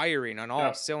just firing on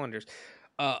all cylinders.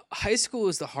 High School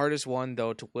is the hardest one,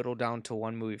 though, to whittle down to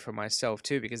one movie for myself,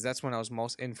 too, because that's when I was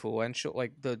most influential,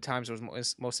 like, the times I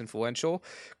was most influential,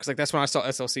 because, like, that's when I saw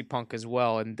SLC Punk as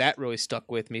well, and that really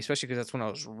stuck with me, especially because that's when I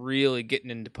was really getting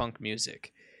into punk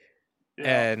music.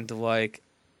 Yeah. And, like,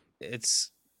 it's,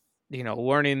 you know,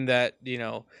 learning that, you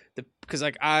know, because,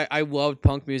 like, I loved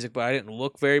punk music, but I didn't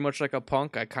look very much like a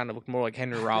punk. I kind of looked more like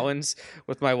Henry Rollins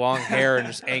with my long hair and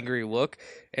just angry look.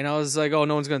 And I was like, oh,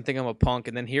 no one's going to think I'm a punk.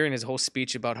 And then hearing his whole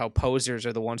speech about how posers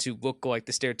are the ones who look like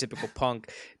the stereotypical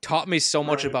punk taught me so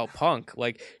much about punk.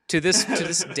 Like, to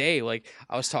this day, like,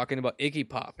 I was talking about Iggy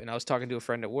Pop, and I was talking to a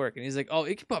friend at work, and he's like, oh,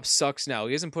 Iggy Pop sucks now.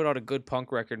 He hasn't put out a good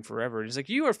punk record in forever. And he's like,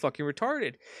 you are fucking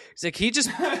retarded. He's like, he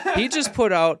just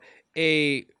put out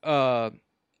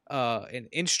an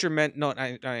instrument, not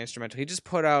instrumental. He just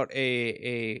put out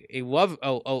a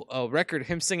record,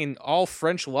 him singing all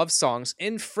French love songs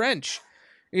in French.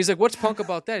 And he's like, "What's punk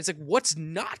about that?" He's like, "What's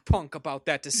not punk about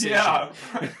that decision? Yeah,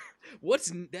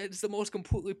 that's the most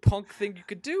completely punk thing you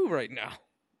could do right now."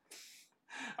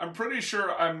 I'm pretty sure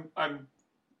I'm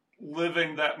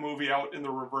living that movie out in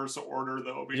the reverse order,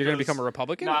 though. Because you're gonna become a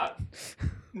Republican?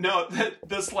 No.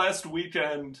 This last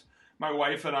weekend, my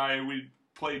wife and I we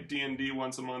played D&D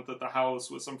once a month at the house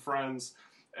with some friends,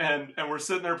 and we're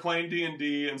sitting there playing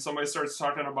D&D, and somebody starts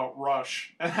talking about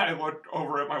Rush, and I look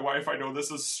over at my wife. I know this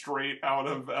is straight out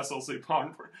of SLC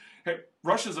Punk. Hey,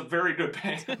 Rush is a very good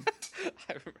band.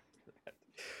 I remember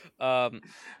that.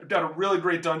 I've got a really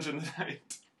great dungeon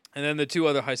tonight. And then the 2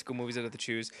 other High School movies I had to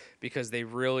choose because they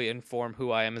really inform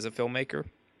who I am as a filmmaker,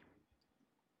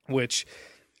 which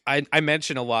I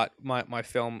mention a lot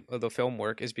the film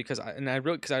work is because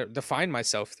I define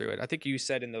myself through it. I think you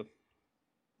said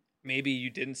maybe you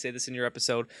didn't say this in your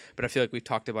episode, but I feel like we've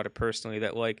talked about it personally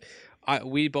that like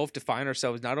we both define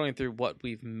ourselves not only through what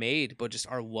we've made, but just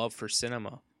our love for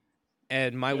cinema.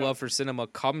 And my love for cinema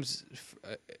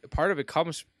part of it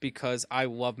comes because I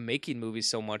love making movies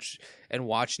so much, and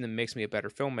watching them makes me a better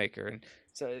filmmaker. And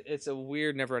so it's a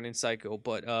weird never-ending cycle,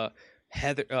 but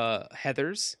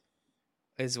Heathers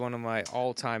is one of my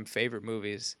all-time favorite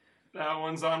movies. That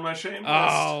one's on my shame list.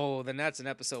 Oh, then that's an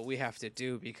episode we have to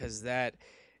do because that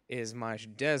is my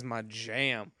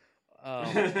jam.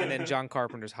 And then John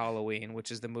Carpenter's Halloween,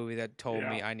 which is the movie that told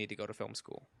me I need to go to film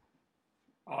school.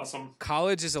 Awesome.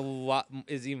 College is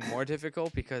even more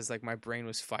difficult because like my brain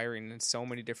was firing in so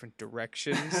many different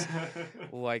directions.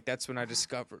 Like that's when I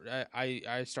discovered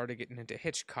I started getting into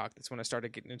Hitchcock. That's when I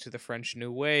started getting into the French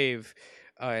New Wave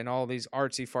and all these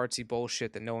artsy fartsy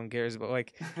bullshit that no one cares about.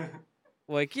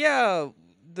 Like yeah,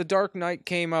 The Dark Knight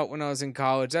came out when I was in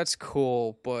college. That's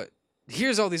cool, but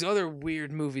here's all these other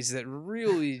weird movies that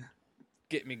really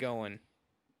get me going.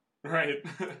 Right.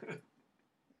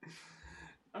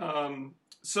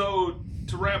 So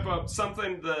to wrap up,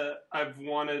 something that I've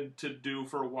wanted to do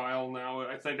for a while now,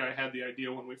 I think I had the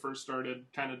idea when we first started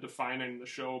kind of defining the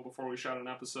show before we shot an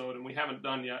episode, and we haven't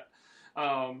done yet.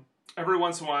 Every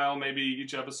once in a while, maybe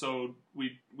each episode,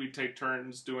 we take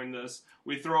turns doing this.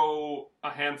 We throw a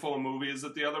handful of movies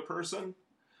at the other person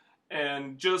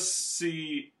and just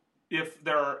see if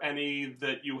there are any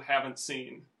that you haven't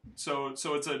seen. So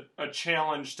it's a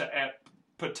challenge to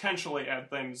potentially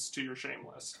add things to your shame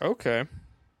list. Okay.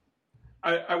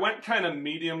 I went kind of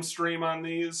medium stream on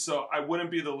these, so I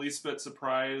wouldn't be the least bit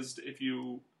surprised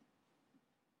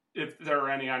if there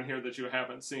are any on here that you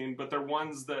haven't seen, but they're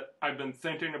ones that I've been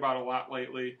thinking about a lot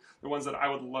lately. They're ones that I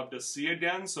would love to see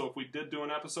again, so if we did do an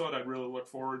episode, I'd really look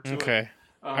forward to it. Okay.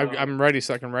 I'm ready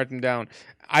so I can write them down.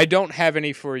 I don't have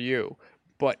any for you,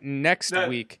 but next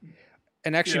week,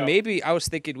 and actually maybe I was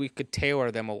thinking we could tailor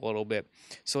them a little bit.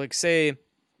 So like say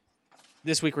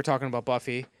this week we're talking about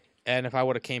Buffy, and if I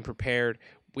would have came prepared,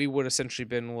 we would essentially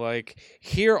been like,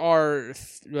 here are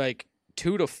like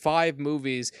 2 to 5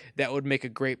 movies that would make a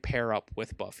great pair up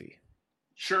with Buffy.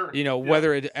 Sure.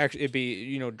 Whether it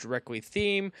be, directly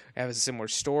theme, have a similar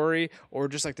story, or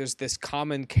just like there's this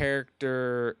common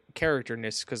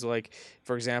characterness. Because like,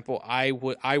 for example, I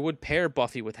would pair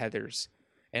Buffy with Heathers.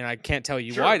 And I can't tell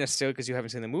you why necessarily because you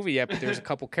haven't seen the movie yet, but there's a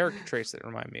couple character traits that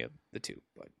remind me of the two.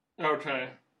 But okay.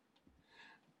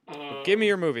 Give me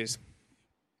your movies.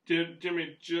 Give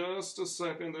me just a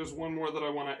second. There's one more that I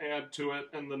want to add to it,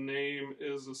 and the name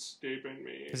is escaping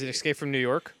me. Is it Escape from New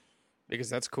York? Because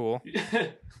that's cool.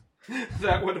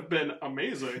 That would have been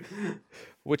amazing.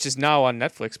 Which is now on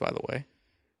Netflix, by the way.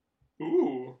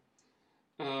 Ooh.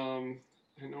 I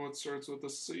know it starts with a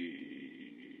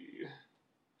C.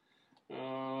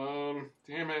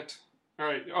 Damn it. All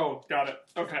right. Oh, got it.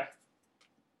 Okay.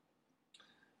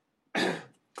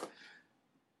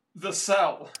 The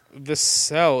Cell. The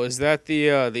Cell. Is that the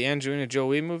Angelina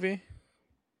Jolie movie?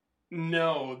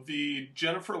 No, the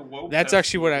Jennifer Lopez. That's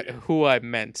actually who I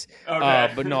meant.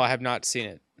 Okay. But no, I have not seen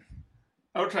it.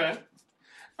 Okay.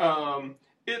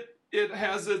 It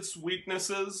has its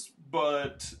weaknesses,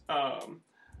 but all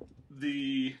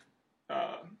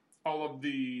of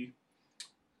the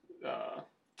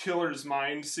killer's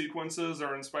mind sequences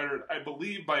are inspired, I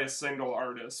believe, by a single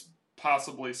artist,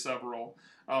 possibly several.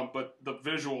 But the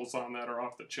visuals on that are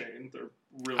off the chain. They're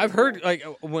really I've heard, like,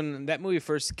 when that movie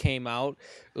first came out,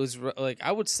 it was, like,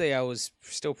 I would say I was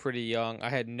still pretty young. I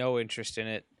had no interest in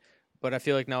it. But I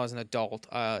feel like now as an adult,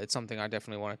 it's something I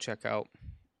definitely want to check out.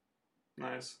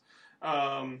 Nice.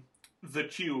 The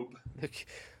Cube.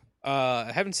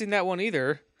 I haven't seen that one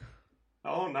either.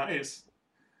 Oh, nice.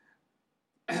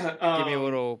 Give me a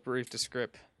little brief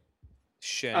description.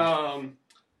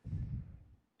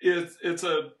 It's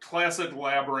a classic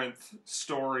Labyrinth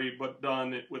story, but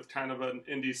done with kind of an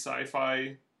indie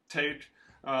sci-fi take.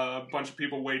 A bunch of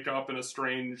people wake up in a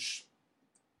strange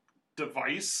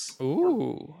device.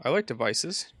 Ooh, I like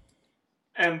devices.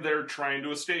 And they're trying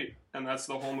to escape, and that's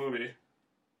the whole movie.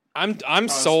 I'm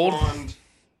sold.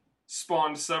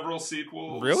 Spawned several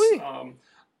sequels. Really?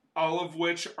 All of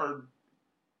which are,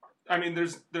 I mean,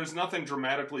 there's nothing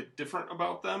dramatically different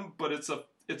about them, but it's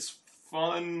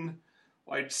fun,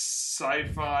 like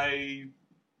sci-fi,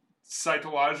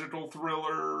 psychological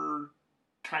thriller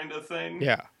kind of thing.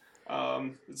 Yeah.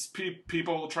 It's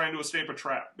people trying to escape a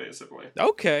trap, basically.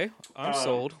 Okay, I'm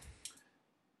sold.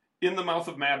 In the Mouth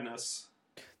of Madness.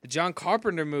 The John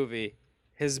Carpenter movie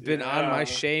has been on my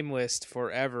shame list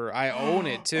forever. I own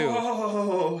it too.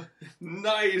 Oh,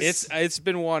 nice. It's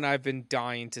been one I've been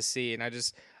dying to see, and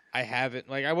I haven't,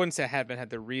 like, I wouldn't say I haven't had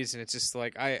the reason. It's just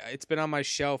like it's been on my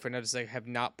shelf, and I just like have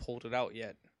not pulled it out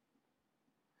yet.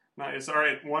 Nice. All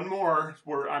right, one more.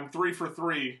 I'm 3 for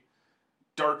 3.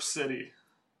 Dark City.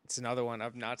 It's another one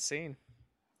I've not seen.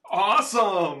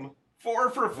 Awesome. 4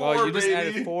 for 4. Well, you just baby.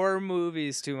 added 4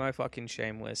 movies to my fucking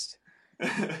shame list.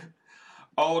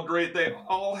 All great. They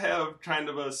all have kind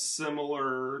of a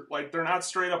similar, like, they're not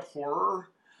straight up horror,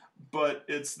 but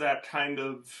it's that kind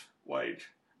of like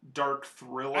dark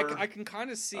thriller. I can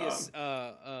kind of see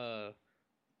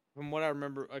From what I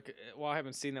remember, like, I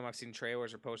haven't seen them. I've seen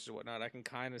trailers or posters or whatnot. I can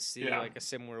kind of see like a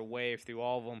similar wave through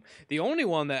all of them. The only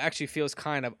one that actually feels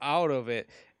kind of out of it,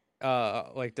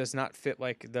 like does not fit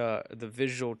like the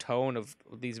visual tone of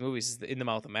these movies is In the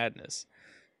Mouth of Madness.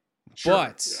 Sure,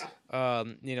 but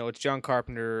it's John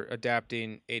Carpenter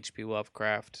adapting H.P.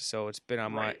 Lovecraft, so it's been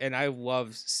on my. And I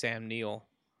love Sam Neill.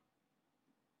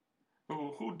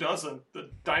 Who doesn't? The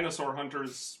Dinosaur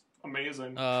Hunter's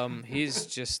amazing. He's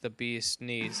just the beast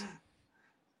knees.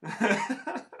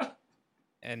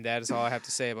 And that is all I have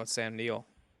to say about Sam Neill.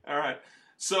 All right.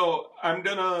 So I'm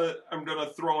gonna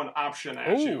throw an option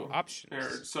at you. Options.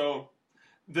 Here. So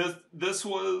this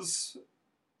was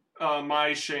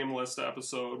my Shameless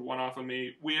episode, one off of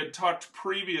me. We had talked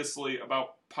previously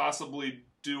about possibly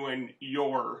doing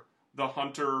the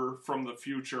Hunter from the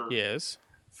Future. Yes.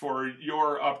 For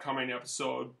your upcoming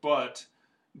episode, but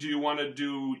do you want to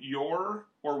do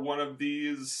or one of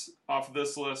these off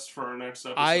this list for our next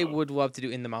episode? I would love to do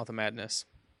In the Mouth of Madness.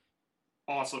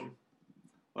 Awesome.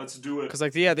 Let's do it. Because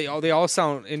they all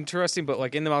sound interesting, but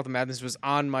like In the Mouth of Madness was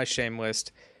on my shame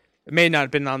list. It may not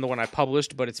have been on the one I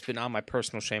published, but it's been on my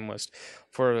personal shame list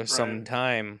for some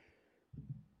time.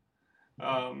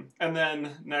 And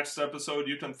then next episode,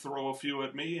 you can throw a few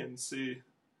at me and see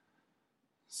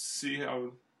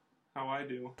how I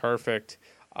do. Perfect.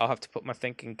 I'll have to put my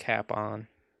thinking cap on.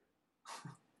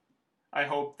 I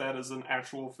hope that is an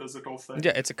actual physical thing.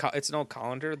 Yeah, it's an old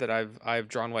colander that I've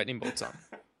drawn lightning bolts on.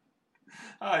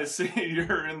 I see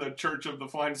you're in the Church of the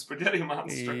Flying Spaghetti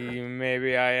Monster.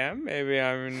 Maybe I am. Maybe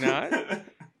I'm not.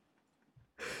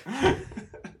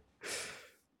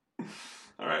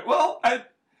 All right. Well, I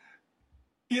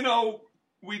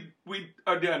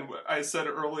said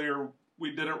earlier,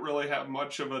 we didn't really have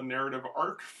much of a narrative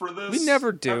arc for this. We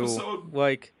never do. Episode,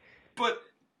 but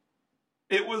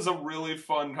it was a really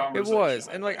fun conversation. It was,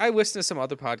 and I listen to some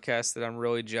other podcasts that I'm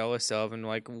really jealous of, and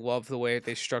love the way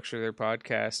they structure their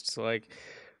podcasts.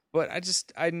 But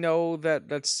I know that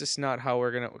that's just not how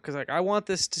we're gonna. Because I want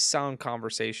this to sound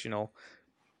conversational.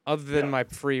 Other than my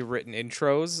pre-written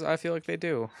intros, I feel like they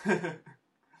do.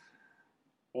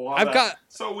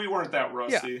 So we weren't that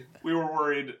rusty. Yeah. We were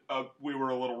worried. We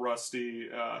were a little rusty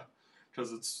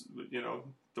because it's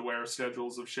the way our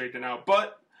schedules have shaken out.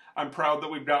 But I'm proud that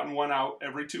we've gotten one out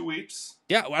every 2 weeks.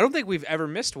 Yeah, I don't think we've ever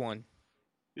missed one.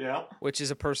 Yeah, which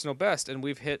is a personal best, and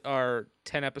we've hit our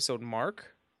 10 episode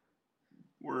mark.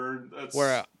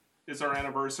 It's our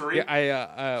anniversary.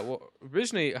 Yeah,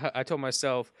 originally I told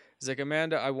myself, it's like,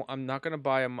 Amanda, I'm not going to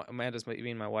buy Amanda's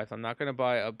meaning my wife. I'm not going to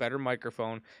buy a better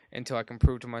microphone until I can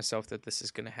prove to myself that this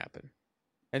is going to happen.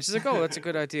 And she's like, oh, that's a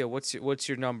good idea. What's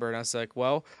your number? And I was like,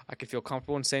 well, I could feel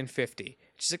comfortable in saying 50.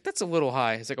 She's like, that's a little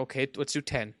high. It's like, okay, let's do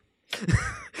 10.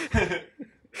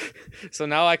 So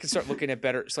now I can start looking at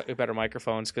slightly better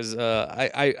microphones because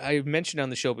I mentioned on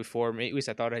the show before, at least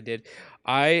I thought I did,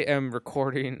 I am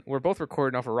recording, we're both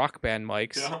recording off of Rock Band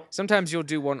mics. Yeah. Sometimes you'll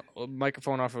do one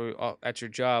microphone off of, at your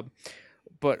job.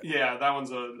 But yeah, that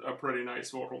one's a pretty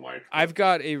nice vocal mic. I've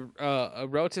got a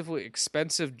relatively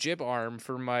expensive jib arm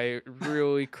for my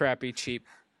really crappy, cheap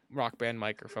Rock Band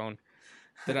microphone.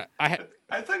 That I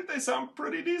think they sound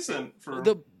pretty decent for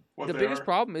the biggest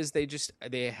problem is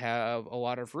they have a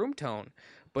lot of room tone.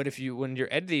 But when you're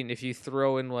editing, if you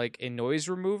throw in a noise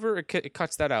remover, it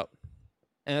cuts that out.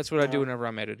 And that's what I do whenever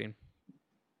I'm editing.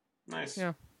 Nice.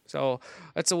 Yeah. So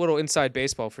that's a little inside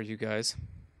baseball for you guys.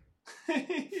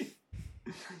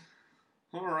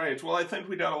 All right. Well, I think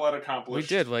we got a lot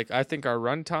accomplished. We did. I think our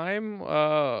runtime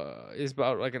is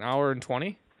about an hour and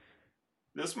 20.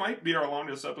 This might be our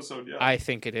longest episode yet. I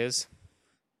think it is.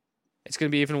 It's going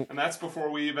to be even... And that's before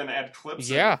we even add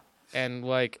clips in. And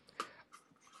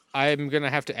I'm going to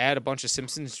have to add a bunch of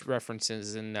Simpsons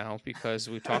references in now because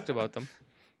we talked about them.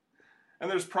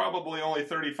 And there's probably only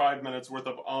 35 minutes worth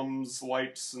of ums,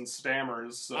 lights, and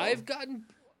stammers. So.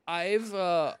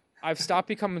 I've stopped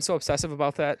becoming so obsessive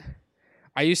about that.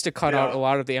 I used to cut out a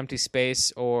lot of the empty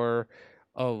space or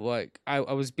I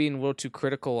was being a little too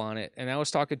critical on it. And I was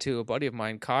talking to a buddy of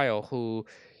mine, Kyle, who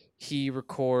he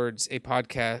records a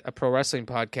podcast, a pro wrestling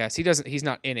podcast. He's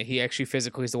not in it. He actually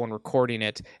physically is the one recording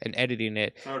it and editing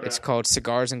it. Okay. It's called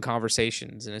Cigars and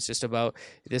Conversations. And it's just about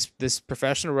this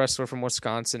professional wrestler from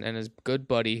Wisconsin and his good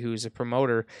buddy who's a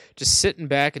promoter just sitting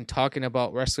back and talking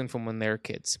about wrestling from when they were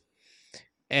kids.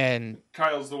 And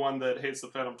Kyle's the one that hates the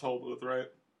Phantom Toll Booth, right?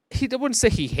 He wouldn't say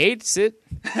he hates it.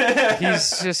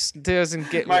 He's just doesn't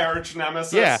get my arch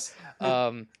nemesis. Yeah.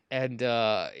 I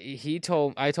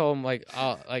told him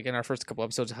in our first couple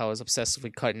episodes how I was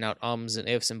obsessively cutting out ums and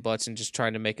ifs and buts and just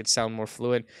trying to make it sound more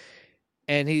fluid.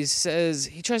 And he says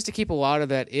he tries to keep a lot of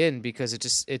that in because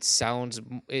it's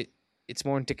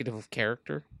more indicative of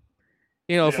character.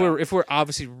 You know, if we're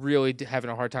obviously really having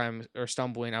a hard time or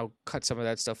stumbling, I'll cut some of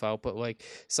that stuff out. But like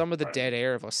some of the dead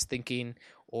air of us thinking,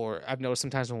 or I've noticed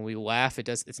sometimes when we laugh,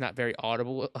 it's not very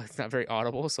audible. It's not very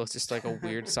audible, so it's just like a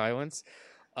weird silence.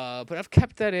 But I've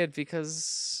kept that in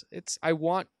because I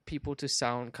want people to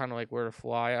sound kind of like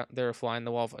they're a fly on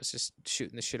the wall of us just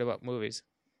shooting the shit about movies.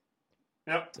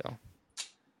 Yep. So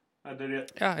I did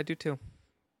it. Yeah, I do too.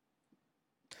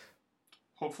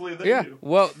 Hopefully they do.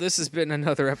 Well, this has been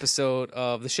another episode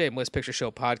of the Shameless Picture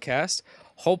Show podcast.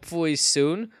 Hopefully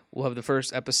soon we'll have the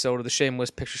first episode of the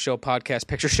Shameless Picture Show podcast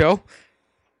picture show.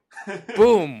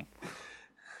 Boom.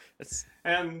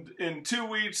 And in 2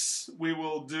 weeks we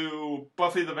will do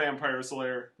Buffy the Vampire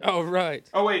Slayer. Oh right.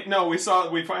 Oh wait, no, we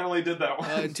finally did that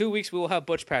one. In 2 weeks we will have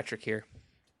Butch Patrick here.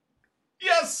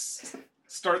 Yes.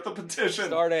 Start the petition.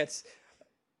 Start it.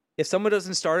 If someone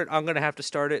doesn't start it, I'm going to have to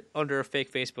start it under a fake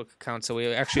Facebook account so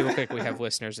we actually look like we have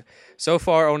listeners. So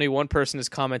far, only one person has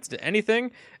commented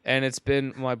anything, and it's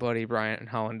been my buddy Brian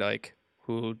Hollandike,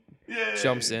 who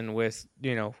jumps in with,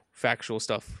 factual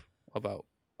stuff about,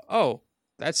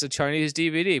 that's a Chinese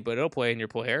DVD, but it'll play in your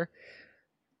player.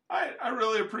 I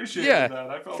really appreciated that.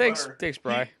 I felt better. Thanks,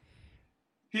 Bri.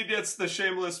 He gets the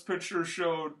Shameless Picture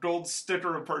Show gold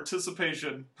sticker of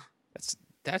participation.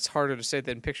 That's harder to say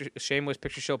than Shameless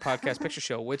Picture Show podcast picture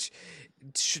show, which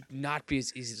should not be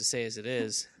as easy to say as it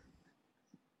is.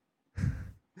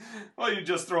 Well, you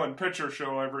just throw in picture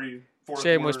show every fourth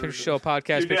Shameless word. Picture Show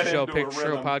podcast picture show into picture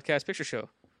show podcast picture show.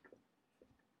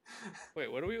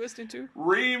 Wait, what are we listening to?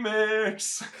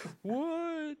 Remix.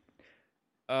 What?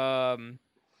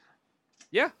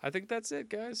 Yeah, I think that's it,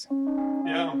 guys.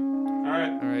 Yeah. All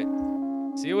right.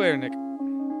 See you later, Nick.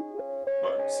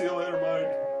 See you later,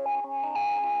 Mike.